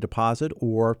security deposit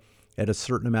or at a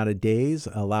certain amount of days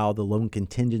allow the loan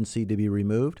contingency to be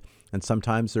removed. And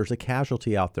sometimes there's a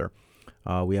casualty out there.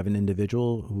 We have an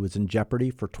individual who was in jeopardy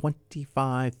for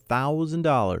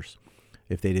 $25,000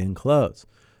 if they didn't close.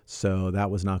 So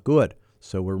that was not good.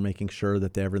 So we're making sure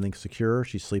that everything's secure.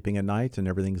 She's sleeping at night and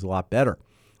everything's a lot better.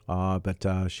 But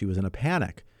she was in a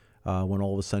panic when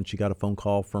all of a sudden she got a phone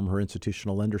call from her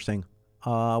institutional lender saying,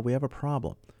 we have a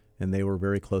problem. And they were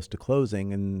very close to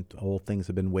closing and all things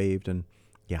have been waived. And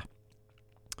yeah,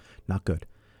 not good.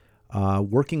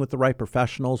 Working with the right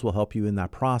professionals will help you in that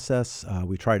process.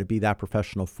 We try to be that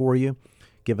professional for you.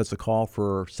 Give us a call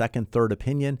for second, third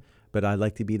opinion, but I'd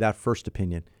like to be that first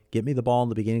opinion. Get me the ball in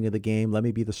the beginning of the game. Let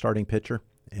me be the starting pitcher,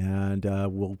 and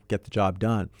we'll get the job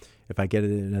done. If I get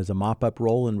it in as a mop-up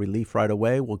role and relief right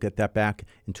away, we'll get that back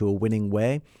into a winning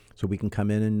way so we can come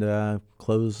in and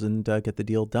close and get the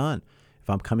deal done. If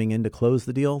I'm coming in to close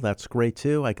the deal, that's great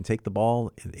too. I can take the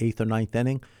ball in the 8th or 9th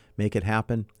inning, make it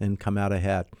happen, and come out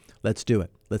ahead. Let's do it.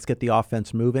 Let's get the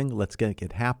offense moving. Let's get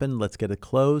it happen. Let's get it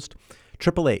closed.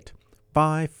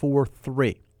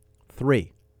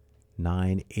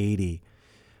 888-543-3980.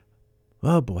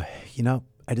 Oh boy,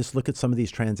 I just look at some of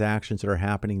these transactions that are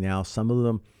happening now. Some of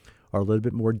them are a little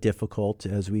bit more difficult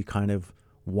as we kind of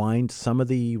wind some of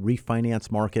the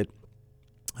refinance market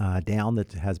down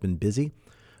that has been busy.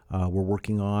 We're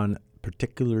working on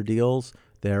particular deals.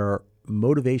 There are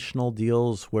motivational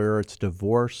deals where it's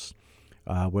divorce,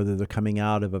 whether they're coming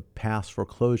out of a past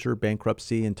foreclosure,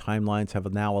 bankruptcy, and timelines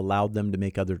have now allowed them to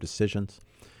make other decisions.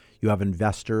 You have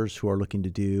investors who are looking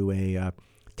to do a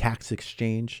tax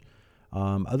exchange.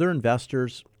 Other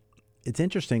investors, it's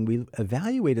interesting, we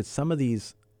evaluated some of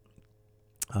these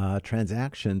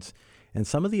transactions, and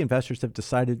some of the investors have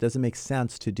decided it doesn't make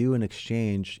sense to do an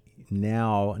exchange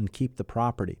now and keep the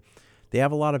property. They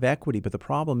have a lot of equity, but the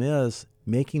problem is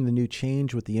making the new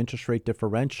change with the interest rate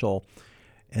differential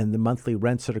and the monthly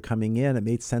rents that are coming in, it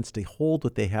made sense to hold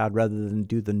what they had rather than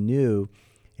do the new.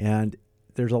 And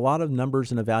there's a lot of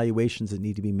numbers and evaluations that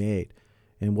need to be made.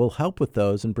 And we'll help with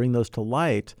those and bring those to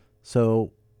light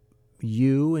so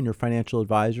you and your financial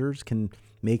advisors can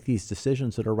make these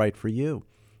decisions that are right for you.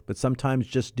 But sometimes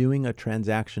just doing a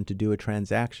transaction to do a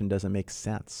transaction doesn't make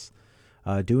sense.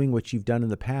 Doing what you've done in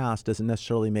the past doesn't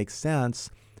necessarily make sense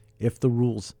if the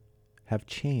rules have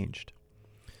changed.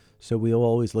 So we'll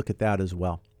always look at that as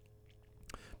well.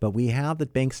 But we have the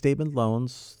bank statement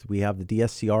loans. We have the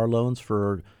DSCR loans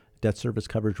for debt service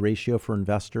coverage ratio for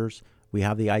investors. We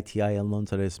have the ITIN loans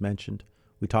that I just mentioned.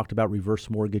 We talked about reverse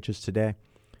mortgages today.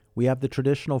 We have the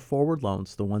traditional forward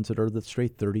loans, the ones that are the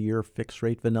straight 30-year fixed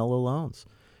rate vanilla loans.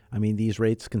 I mean, these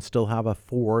rates can still have a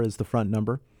 4 as the front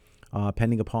number.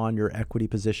 Depending upon your equity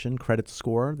position, credit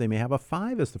score, they may have a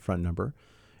 5 as the front number.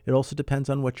 It also depends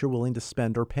on what you're willing to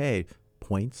spend or pay.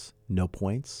 Points, no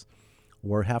points,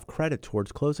 or have credit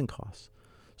towards closing costs.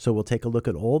 So we'll take a look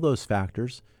at all those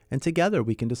factors, and together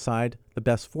we can decide the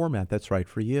best format that's right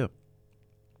for you.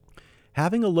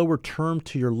 Having a lower term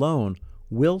to your loan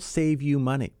will save you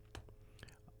money.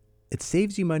 It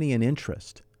saves you money in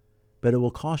interest, but it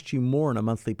will cost you more in a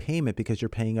monthly payment because you're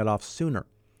paying it off sooner.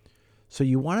 So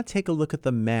you want to take a look at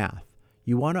the math.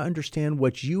 You want to understand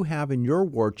what you have in your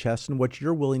war chest and what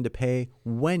you're willing to pay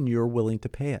when you're willing to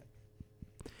pay it.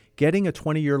 Getting a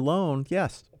 20-year loan,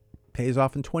 yes, pays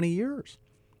off in 20 years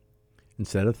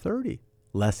instead of 30.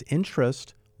 Less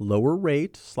interest, lower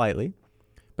rate slightly,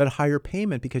 but a higher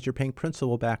payment because you're paying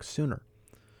principal back sooner.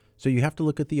 So you have to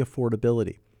look at the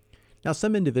affordability. Now,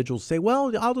 some individuals say,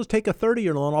 well, I'll just take a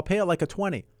 30-year loan. I'll pay it like a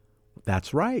 20.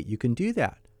 That's right. You can do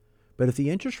that. But if the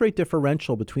interest rate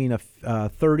differential between a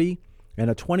 30 and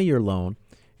a 20-year loan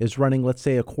is running, let's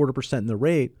say, 0.25% in the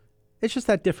rate, it's just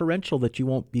that differential that you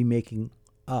won't be making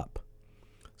up.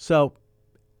 So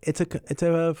it's a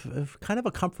kind of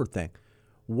a comfort thing.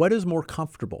 What is more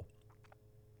comfortable?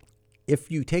 If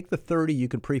you take the 30, you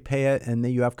can prepay it, and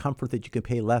then you have comfort that you can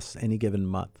pay less any given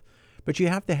month. But you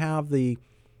have to have the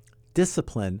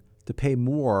discipline to pay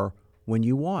more when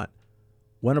you want.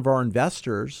 One of our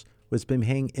investors was been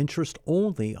paying interest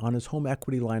only on his home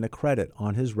equity line of credit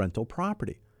on his rental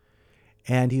property.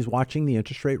 And he's watching the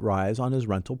interest rate rise on his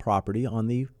rental property on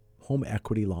the home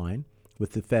equity line,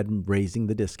 with the Fed raising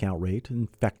the discount rate and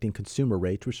affecting consumer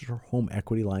rates, which are home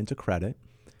equity lines of credit.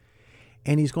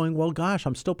 And he's going, well, gosh,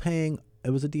 I'm still paying, it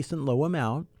was a decent low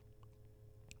amount.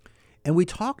 And we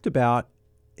talked about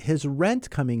his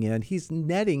rent coming in. He's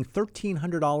netting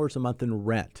 $1,300 a month in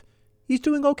rent. He's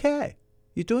doing okay.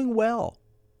 He's doing well.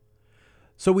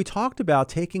 So we talked about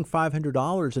taking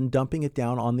 $500 and dumping it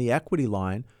down on the equity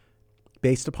line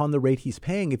based upon the rate he's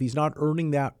paying. If he's not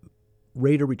earning that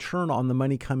rate of return on the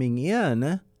money coming in,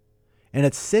 and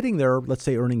it's sitting there, let's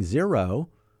say earning zero,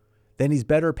 then he's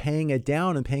better paying it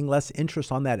down and paying less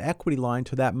interest on that equity line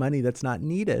to that money that's not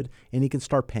needed, and he can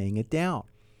start paying it down.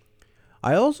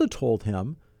 I also told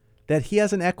him that he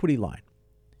has an equity line.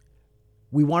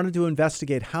 We wanted to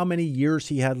investigate how many years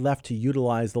he had left to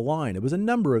utilize the line. It was a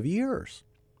number of years.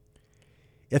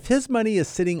 If his money is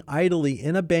sitting idly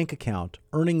in a bank account,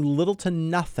 earning little to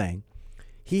nothing,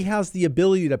 he has the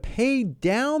ability to pay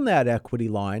down that equity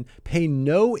line, pay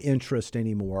no interest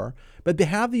anymore, but to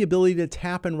have the ability to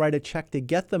tap and write a check to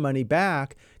get the money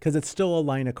back because it's still a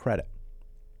line of credit.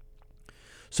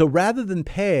 So rather than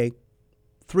pay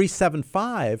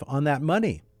 $375 on that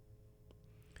money,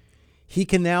 he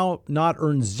can now not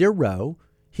earn zero.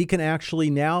 He can actually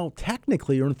now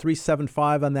technically earn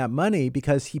 $375 on that money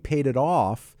because he paid it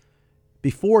off.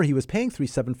 Before he was paying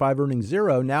 $375, earning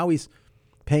zero. Now he's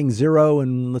paying zero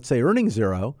and let's say earning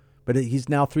zero, but he's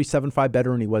now $375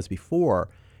 better than he was before.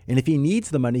 And if he needs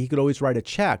the money, he could always write a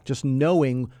check, just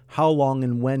knowing how long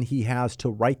and when he has to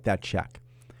write that check,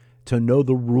 to know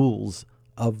the rules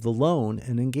of the loan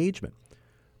and engagement.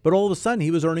 But all of a sudden,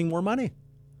 he was earning more money.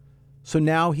 So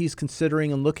now he's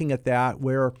considering and looking at that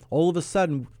where all of a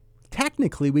sudden,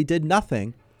 technically we did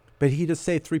nothing, but he just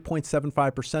saved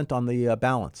 3.75% on the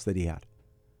balance that he had.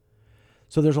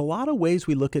 So there's a lot of ways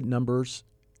we look at numbers,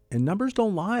 and numbers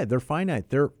don't lie. They're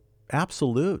finite. They're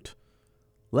absolute.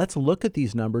 Let's look at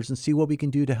these numbers and see what we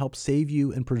can do to help save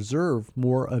you and preserve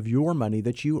more of your money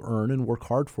that you earn and work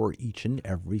hard for each and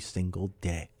every single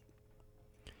day.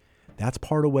 That's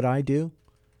part of what I do.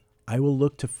 I will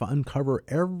look to uncover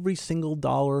every single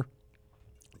dollar,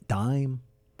 dime,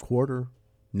 quarter,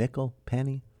 nickel,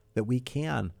 penny that we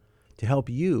can to help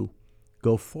you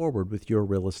go forward with your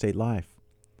real estate life.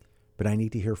 But I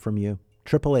need to hear from you.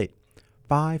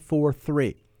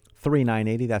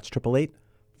 888-543-3980. That's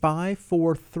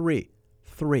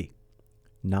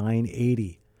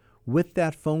 888-543-3980. With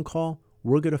that phone call,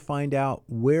 we're going to find out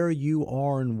where you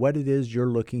are and what it is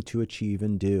you're looking to achieve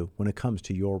and do when it comes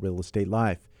to your real estate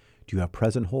life. Do you have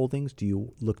present holdings? Do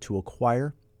you look to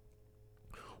acquire?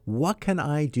 What can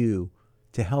I do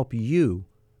to help you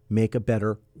make a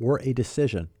better or a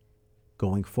decision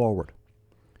going forward?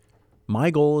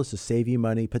 My goal is to save you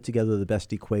money, put together the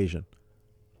best equation.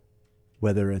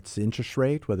 Whether it's interest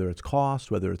rate, whether it's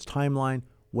cost, whether it's timeline,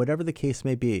 whatever the case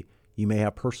may be. You may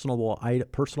have personal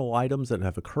items that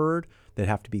have occurred that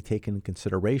have to be taken in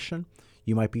consideration.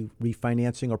 You might be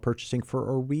refinancing or purchasing for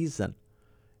a reason.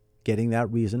 Getting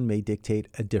that reason may dictate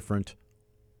a different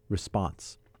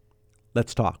response.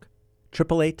 Let's talk.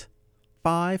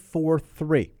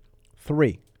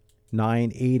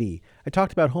 888-543-3980. I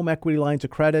talked about home equity lines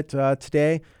of credit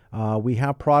today. We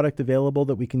have product available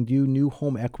that we can do new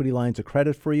home equity lines of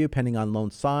credit for you, depending on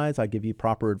loan size. I give you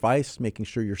proper advice, making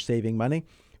sure you're saving money,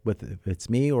 if it's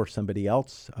me or somebody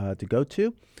else to go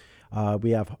to. We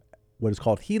have what is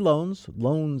called HELoans,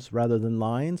 loans rather than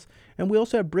lines. And we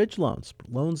also have bridge loans,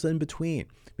 loans in between.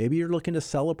 Maybe you're looking to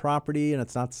sell a property and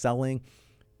it's not selling.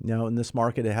 In this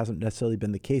market, it hasn't necessarily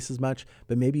been the case as much,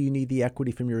 but maybe you need the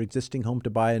equity from your existing home to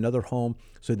buy another home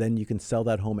so then you can sell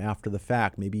that home after the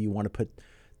fact. Maybe you want to put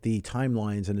the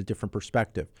timelines in a different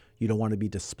perspective. You don't want to be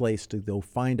displaced to go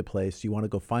find a place. You want to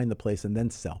go find the place and then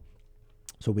sell.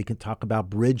 So we can talk about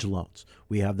bridge loans.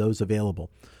 We have those available.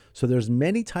 So there's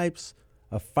many types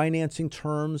of financing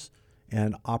terms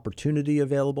and opportunity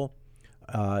available.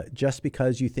 Just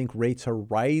because you think rates are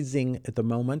rising at the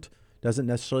moment doesn't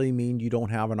necessarily mean you don't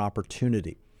have an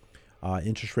opportunity.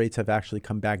 Interest rates have actually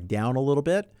come back down a little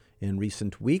bit in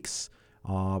recent weeks.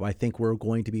 I think we're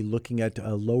going to be looking at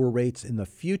lower rates in the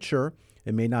future.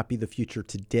 It may not be the future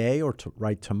today or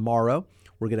right tomorrow.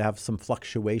 We're going to have some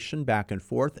fluctuation back and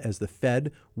forth as the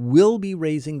Fed will be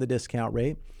raising the discount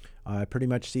rate. I pretty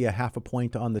much see a 0.5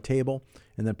 point on the table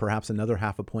and then perhaps another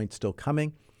 0.5 point still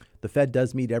coming. The Fed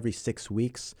does meet every 6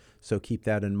 weeks, so keep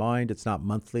that in mind. It's not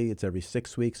monthly, it's every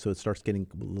 6 weeks, so it starts getting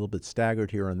a little bit staggered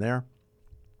here and there.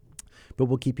 But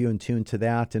we'll keep you in tune to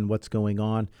that and what's going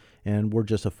on, and we're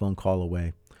just a phone call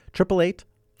away.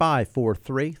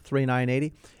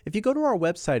 888-543-3980. If you go to our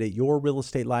website at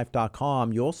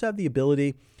yourrealestatelife.com, you also have the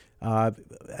ability,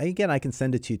 again, I can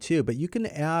send it to you too, but you can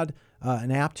add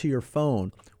an app to your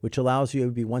phone, which allows you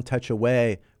to be one touch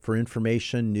away for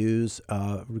information, news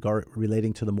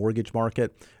relating to the mortgage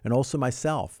market, and also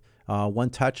myself. One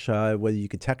touch, whether you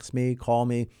could text me, call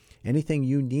me, anything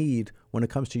you need when it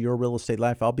comes to your real estate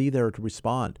life, I'll be there to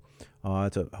respond.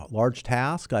 It's a large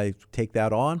task. I take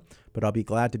that on, but I'll be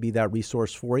glad to be that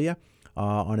resource for you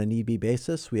on an EB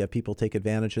basis. We have people take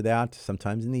advantage of that,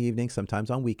 sometimes in the evening, sometimes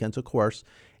on weekends, of course.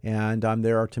 And I'm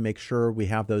there to make sure we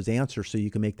have those answers so you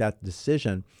can make that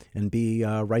decision and be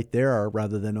right there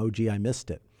rather than, oh, gee, I missed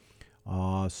it.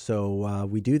 So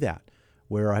we do that,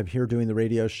 where I'm here doing the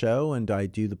radio show and I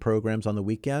do the programs on the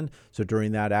weekend. So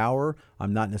during that hour,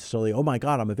 I'm not necessarily, oh my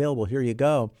God, I'm available, here you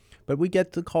go. But we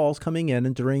get the calls coming in,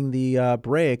 and during the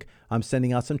break, I'm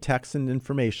sending out some text and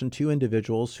information to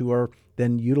individuals who are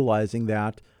then utilizing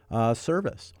that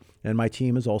service. And my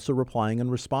team is also replying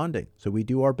and responding. So we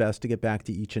do our best to get back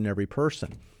to each and every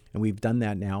person. And we've done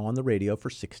that now on the radio for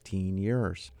 16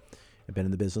 years. I've been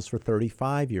in the business for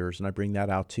 35 years, and I bring that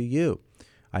out to you.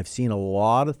 I've seen a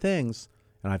lot of things,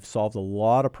 and I've solved a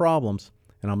lot of problems,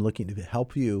 and I'm looking to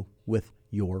help you with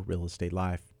your real estate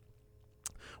life.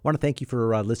 I want to thank you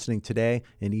for listening today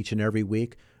and each and every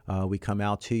week. We come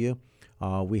out to you.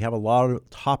 We have a lot of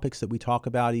topics that we talk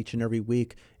about each and every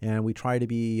week, and we try to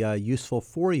be useful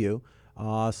for you.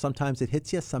 Sometimes it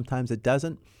hits you, sometimes it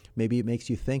doesn't. Maybe it makes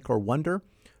you think or wonder,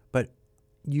 but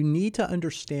you need to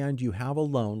understand you have a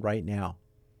loan right now.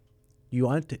 You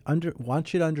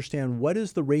want you to understand, what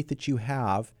is the rate that you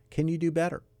have? Can you do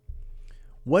better?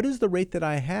 What is the rate that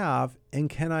I have, and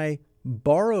can I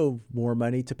borrow more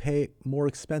money to pay more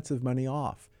expensive money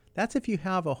off? That's if you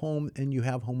have a home and you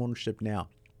have home ownership now.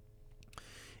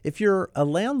 If you're a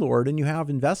landlord and you have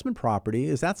investment property,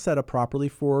 is that set up properly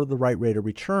for the right rate of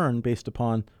return based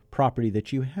upon property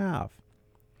that you have?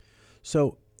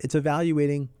 So it's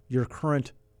evaluating your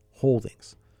current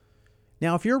holdings.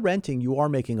 Now, if you're renting, you are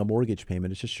making a mortgage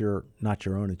payment. It's just not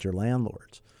your own, it's your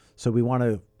landlord's. So we want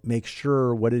to make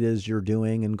sure what it is you're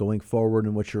doing and going forward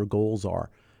and what your goals are,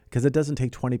 because it doesn't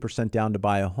take 20% down to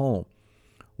buy a home.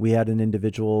 We had an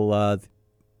individual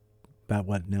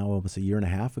almost a year and a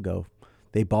half ago.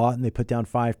 They bought and they put down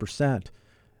 5%.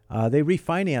 They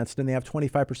refinanced and they have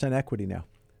 25% equity now.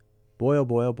 Boy, oh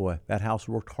boy, oh boy. That house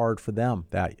worked hard for them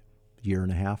that year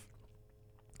and a half.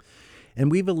 And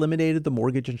we've eliminated the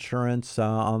mortgage insurance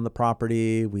on the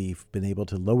property. We've been able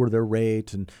to lower their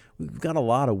rate, and we've got a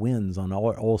lot of wins on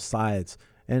all sides.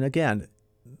 And again,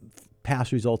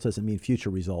 past results doesn't mean future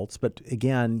results, but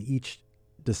again, each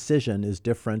decision is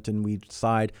different, and we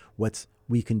decide what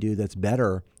we can do that's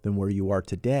better than where you are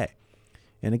today.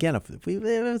 And again, if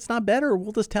it's not better,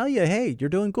 we'll just tell you, hey, you're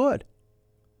doing good.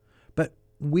 But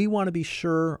we want to be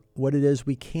sure what it is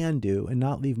we can do and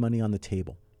not leave money on the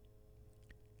table.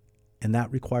 And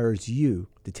that requires you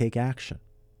to take action.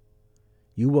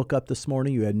 You woke up this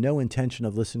morning, you had no intention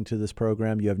of listening to this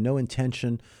program. You have no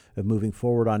intention of moving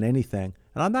forward on anything.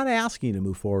 And I'm not asking you to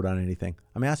move forward on anything.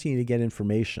 I'm asking you to get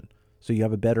information so you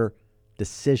have a better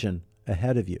decision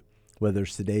ahead of you, whether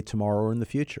it's today, tomorrow, or in the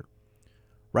future.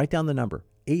 Write down the number,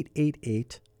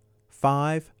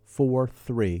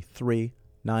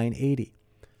 888-543-3980.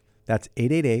 That's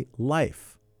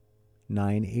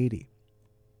 888-LIFE-980.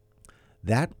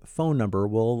 That phone number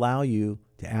will allow you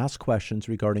to ask questions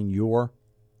regarding your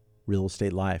real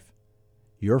estate life,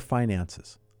 your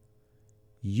finances.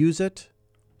 Use it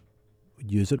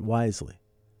wisely,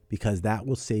 because that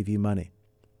will save you money.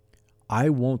 I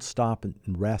won't stop and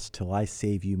rest till I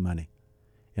save you money.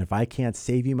 And if I can't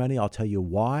save you money, I'll tell you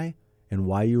why and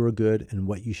why you are good and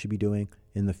what you should be doing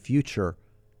in the future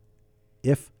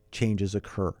if changes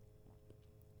occur.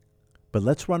 But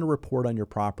let's run a report on your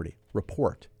property.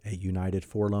 Report at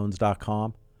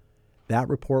UnitedForLoans.com. That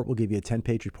report will give you a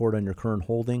 10-page report on your current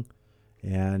holding,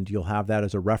 and you'll have that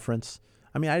as a reference.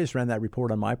 I mean, I just ran that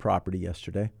report on my property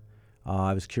yesterday.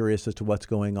 I was curious as to what's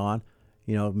going on.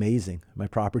 You know, amazing. My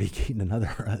property gained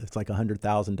it's like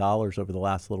 $100,000 over the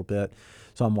last little bit.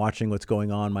 So I'm watching what's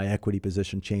going on, my equity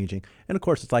position changing. And of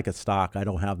course, it's like a stock. I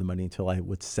don't have the money until I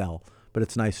would sell. But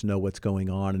it's nice to know what's going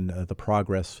on and the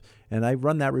progress. And I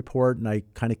run that report and I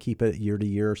kind of keep it year to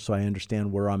year so I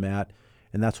understand where I'm at.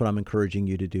 And that's what I'm encouraging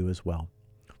you to do as well.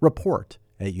 Report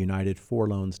at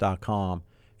UnitedForLoans.com.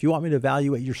 If you want me to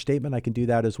evaluate your statement, I can do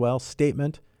that as well.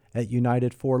 Statement at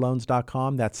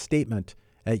UnitedForLoans.com. That's statement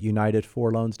at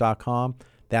UnitedForLoans.com.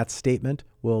 That statement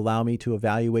will allow me to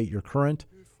evaluate your current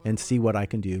and see what I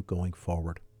can do going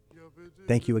forward.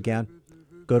 Thank you again.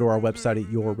 Go to our website at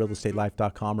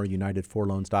yourrealestatelife.com or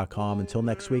UnitedForLoans.com. Until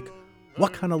next week,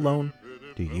 what kind of loan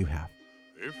do you have?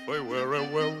 If I were a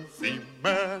wealthy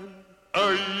man,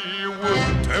 I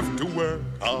wouldn't have to work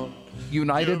hard.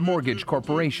 United Mortgage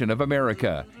Corporation of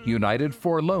America,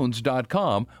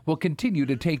 UnitedForLoans.com will continue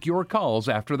to take your calls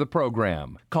after the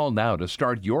program. Call now to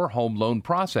start your home loan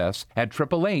process at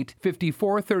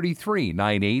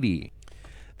 888-5433-980.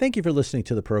 Thank you for listening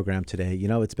to the program today. You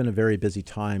know, it's been a very busy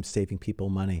time saving people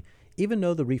money. Even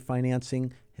though the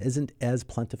refinancing isn't as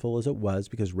plentiful as it was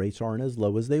because rates aren't as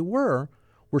low as they were,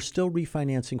 we're still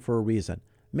refinancing for a reason.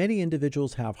 Many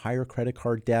individuals have higher credit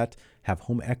card debt, have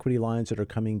home equity lines that are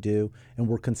coming due, and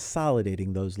we're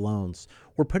consolidating those loans.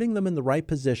 We're putting them in the right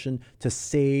position to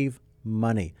save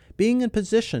money, being in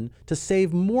position to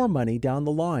save more money down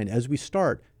the line as we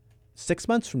start 6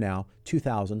 months from now,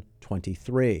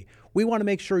 2023. We want to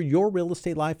make sure your real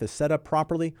estate life is set up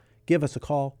properly. Give us a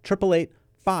call,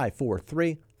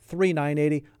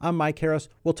 888-543-3980. I'm Mike Harris.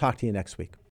 We'll talk to you next week.